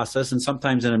annual process, and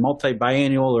sometimes in a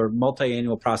biannual or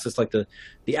multi-annual process like the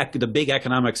big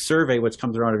economic survey, which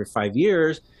comes around every 5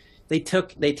 years, they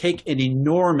take an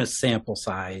enormous sample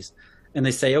size and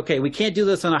they say, okay, we can't do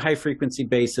this on a high frequency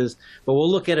basis, but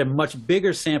we'll look at a much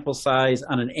bigger sample size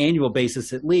on an annual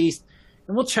basis at least,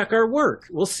 and we'll check our work.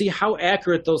 We'll see how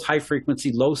accurate those high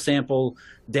frequency, low sample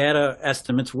data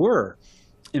estimates were.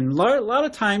 And a lot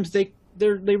of times they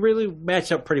really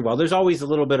match up pretty well. There's always a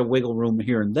little bit of wiggle room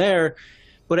here and there,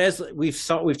 but as we've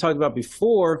talked about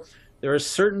before, there are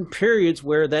certain periods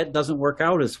where that doesn't work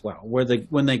out as well, where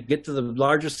when they get to the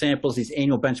larger samples, these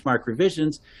annual benchmark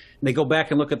revisions, and they go back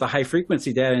and look at the high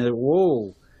frequency data and they're,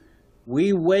 whoa,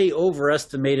 we way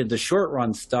overestimated the short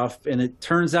run stuff. And it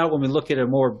turns out when we look at a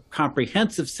more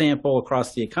comprehensive sample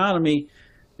across the economy,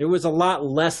 there was a lot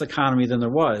less economy than there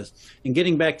was. And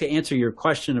getting back to answer your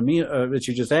question, that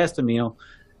you just asked, Emil,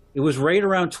 it was right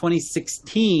around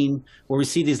 2016 where we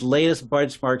see these latest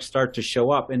benchmarks start to show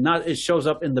up, and it shows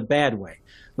up in the bad way,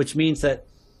 which means that,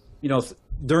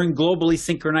 during globally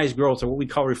synchronized growth, or what we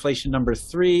call reflation number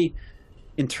 3,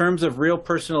 in terms of real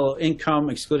personal income,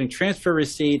 excluding transfer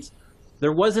receipts,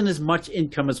 there wasn't as much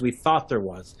income as we thought there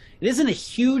was. It isn't a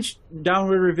huge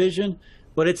downward revision,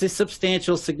 but it's a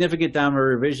substantial, significant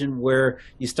downward revision where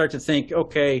you start to think,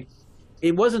 okay,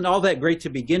 it wasn't all that great to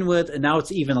begin with, and now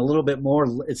it's even a little bit more,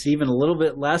 it's even a little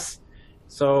bit less.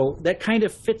 So that kind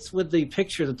of fits with the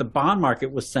picture that the bond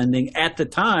market was sending at the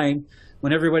time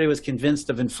when everybody was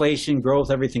convinced of inflation, growth,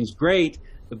 everything's great.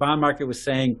 The bond market was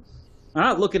saying, I'm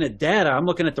not looking at data, I'm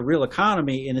looking at the real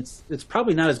economy, and it's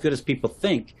probably not as good as people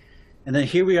think. And then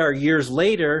here we are years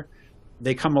later,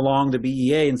 they come along, the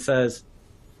BEA, and says,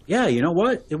 yeah, you know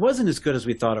what? It wasn't as good as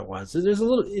we thought it was. There's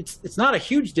it's not a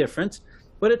huge difference,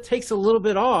 but it takes a little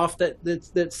bit off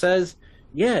that says,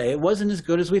 yeah, it wasn't as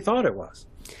good as we thought it was.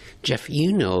 Jeff,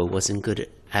 it wasn't good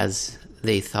as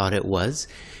they thought it was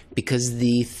because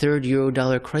the third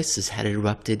euro-dollar crisis had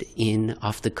erupted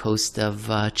off the coast of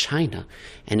China,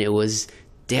 and it was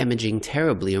damaging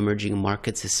terribly emerging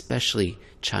markets, especially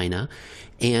China.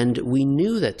 And we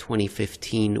knew that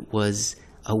 2015 was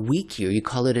a weak year. You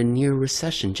call it a near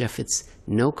recession. Jeff, it's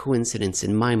no coincidence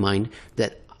in my mind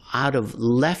that out of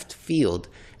left field,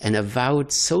 an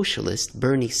avowed socialist,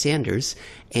 Bernie Sanders,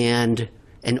 and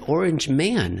an orange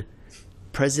man,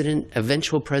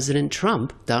 eventual President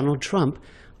Trump, Donald Trump,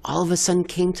 all of a sudden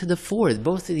came to the fore.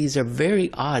 Both of these are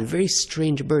very odd, very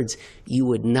strange birds. You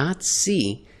would not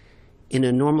see in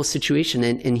a normal situation,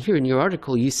 and here in your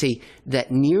article, you say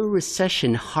that near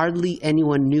recession, hardly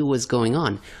anyone knew was going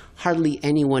on. Hardly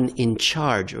anyone in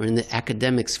charge or in the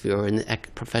academic sphere or in the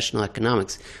professional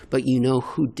economics. But you know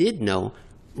who did know?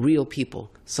 Real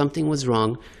people. Something was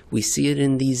wrong. We see it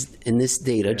in this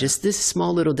data, just this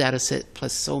small little data set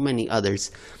plus so many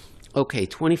others. Okay,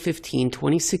 2015,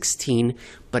 2016,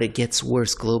 but it gets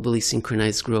worse. Globally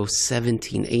synchronized growth,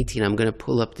 17, 18. I'm going to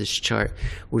pull up this chart.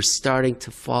 We're starting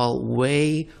to fall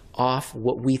way off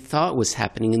what we thought was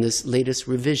happening in this latest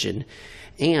revision,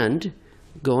 and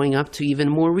going up to even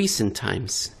more recent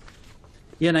times.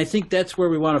 Yeah, and I think that's where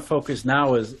we want to focus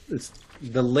now is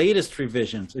the latest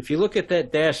revisions. If you look at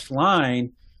that dashed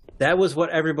line, that was what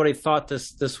everybody thought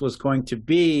this was going to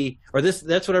be, or that's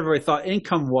what everybody thought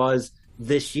income was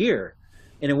this year.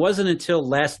 And it wasn't until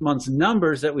last month's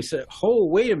numbers that we said, oh,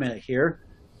 wait a minute here.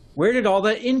 Where did all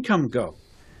that income go?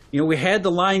 We had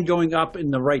the line going up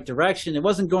in the right direction. It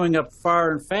wasn't going up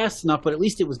far and fast enough, but at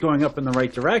least it was going up in the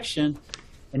right direction.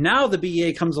 And now the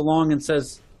BEA comes along and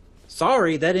says,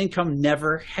 sorry, that income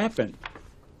never happened.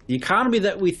 The economy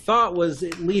that we thought was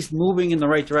at least moving in the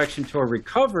right direction to a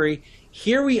recovery,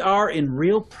 here we are in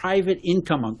real private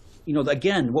income.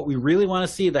 Again, what we really want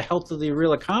to see, the health of the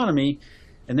real economy.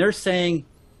 And they're saying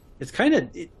it's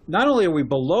not only are we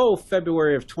below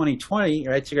February of 2020,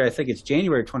 or I think it's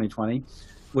January of 2020,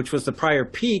 which was the prior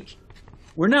peak,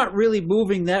 we're not really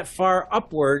moving that far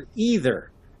upward either.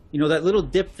 That little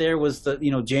dip there was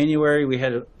January, we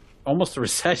had almost a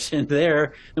recession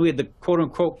there. Then we had the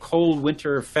quote-unquote cold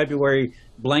winter of February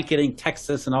blanketing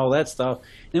Texas and all that stuff.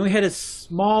 And then we had a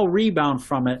small rebound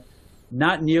from it,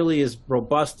 not nearly as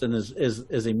robust and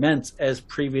as immense as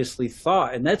previously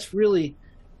thought. And that's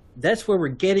where we're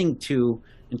getting to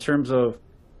in terms of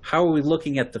how are we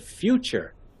looking at the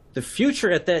future. The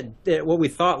future at that what we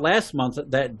thought last month,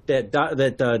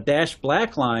 that dashed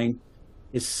black line,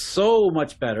 is so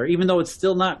much better. Even though it's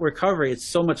still not recovery, it's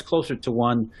so much closer to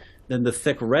one than the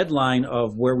thick red line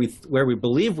of where we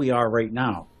believe we are right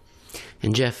now.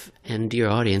 And Jeff and dear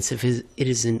audience, if it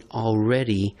isn't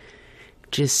already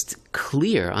just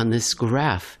clear on this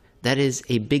graph, that is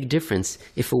a big difference.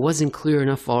 If it wasn't clear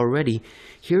enough already,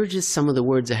 here are just some of the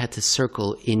words I had to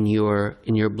circle in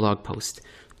your blog post.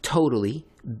 Totally,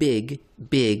 big,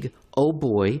 oh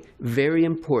boy, very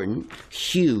important,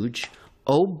 huge,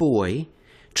 oh boy,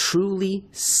 truly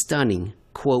stunning.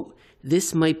 Quote,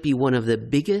 this might be one of the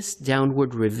biggest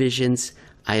downward revisions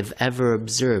I've ever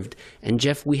observed. And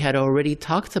Jeff, we had already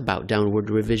talked about downward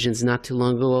revisions not too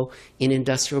long ago in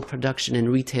industrial production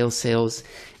and retail sales,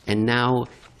 and now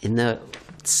in the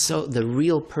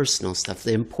real personal stuff,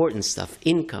 the important stuff,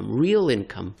 income, real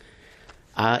income.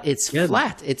 It's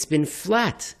flat. It's been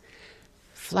flat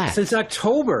since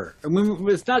October. I mean,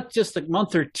 it's not just a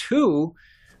month or two.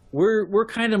 We're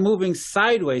kind of moving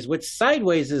sideways, which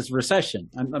sideways is recession.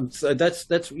 That's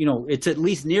it's at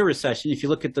least near recession. If you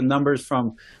look at the numbers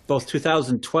from both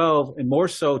 2012 and more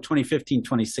so 2015,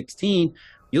 2016,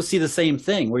 you'll see the same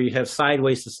thing where you have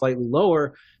sideways to slightly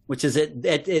lower, which is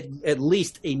at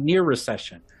least a near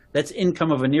recession. That's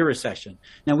income of a near recession.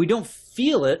 Now, we don't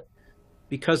feel it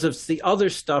because of the other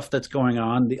stuff that's going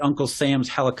on, the Uncle Sam's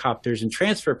helicopters and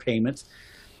transfer payments.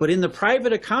 But in the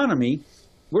private economy,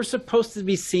 we're supposed to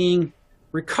be seeing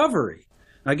recovery.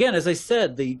 Again, as I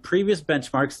said, the previous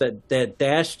benchmarks, that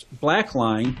dashed black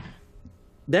line,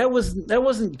 that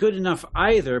wasn't good enough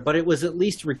either, but it was at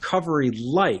least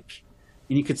recovery-like.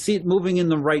 And you could see it moving in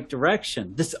the right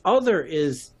direction. This other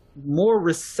is more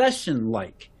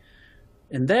recession-like.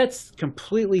 And that's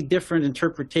completely different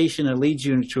interpretation and leads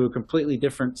you into a completely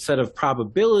different set of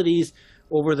probabilities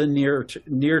over the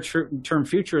near-term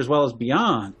future as well as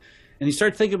beyond. And you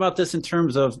start thinking about this in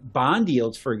terms of bond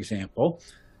yields, for example,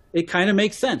 it kind of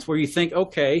makes sense where you think,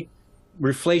 okay,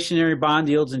 reflationary bond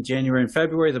yields in January and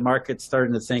February, the market's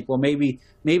starting to think, well, maybe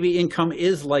income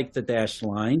is like the dashed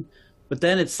line. But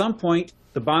then at some point,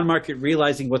 the bond market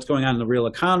realizing what's going on in the real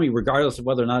economy, regardless of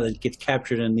whether or not it gets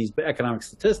captured in these economic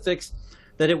statistics,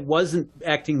 that it wasn't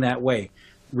acting that way.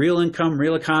 Real income,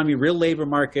 real economy, real labor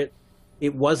market,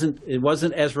 it wasn't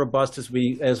as robust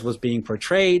as was being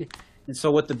portrayed. And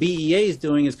so what the BEA is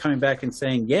doing is coming back and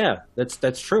saying, yeah,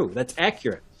 that's true. That's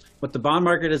accurate. What the bond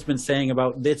market has been saying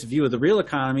about its view of the real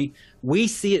economy, we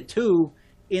see it too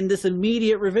in this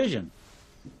immediate revision.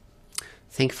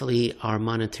 Thankfully, our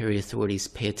monetary authorities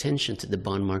pay attention to the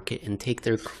bond market and take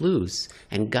their clues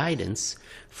and guidance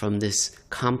from this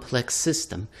complex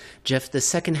system. Jeff, the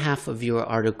second half of your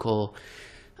article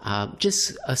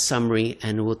Just a summary,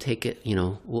 and we'll take it,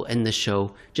 we'll end the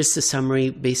show. Just a summary,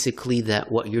 basically,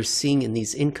 that what you're seeing in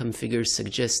these income figures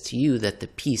suggests to you that the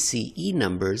PCE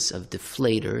numbers of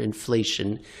deflator,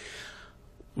 inflation,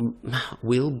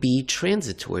 will be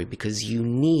transitory because you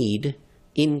need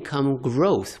income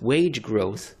growth, wage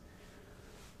growth,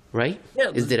 right?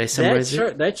 Yeah, did I summarize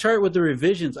it? That chart with the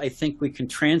revisions, I think we can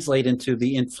translate into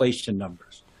the inflation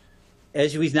numbers.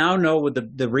 As we now know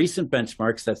with the recent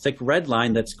benchmarks, that thick red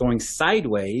line that's going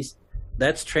sideways,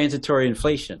 that's transitory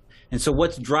inflation. And so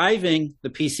what's driving the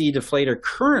PCE deflator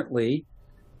currently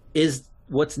is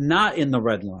what's not in the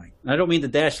red line. And I don't mean the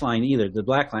dashed line either, the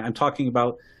black line. I'm talking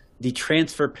about the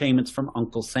transfer payments from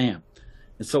Uncle Sam.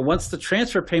 And so once the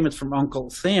transfer payments from Uncle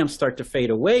Sam start to fade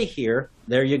away here,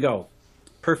 there you go.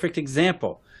 Perfect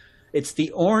example. It's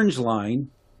the orange line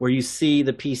where you see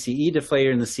the PCE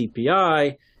deflator and the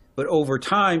CPI, but over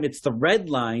time, it's the red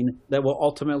line that will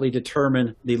ultimately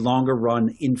determine the longer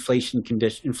run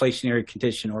inflationary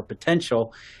condition or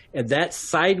potential. And that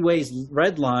sideways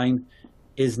red line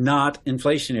is not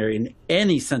inflationary in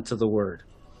any sense of the word.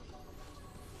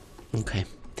 Okay.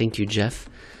 Thank you, Jeff.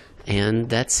 And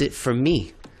that's it from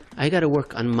me. I got to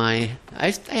work on I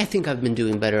think I've been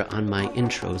doing better on my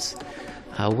intros.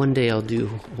 One day I'll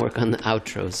work on the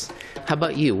outros. How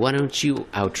about you? Why don't you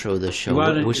outro the show?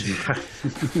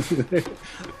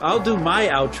 I'll do my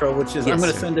outro, which is, yes, I'm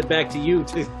going to send it back to you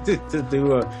to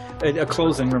do a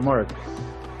closing remark.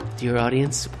 Dear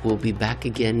audience, we'll be back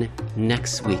again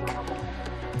next week.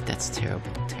 That's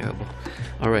terrible, terrible.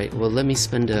 All right, well, let me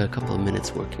spend a couple of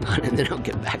minutes working on it, and then I'll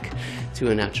get back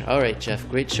to an outro. All right, Jeff,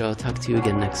 great show. I'll talk to you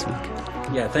again next week.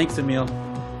 Yeah, thanks, Emil.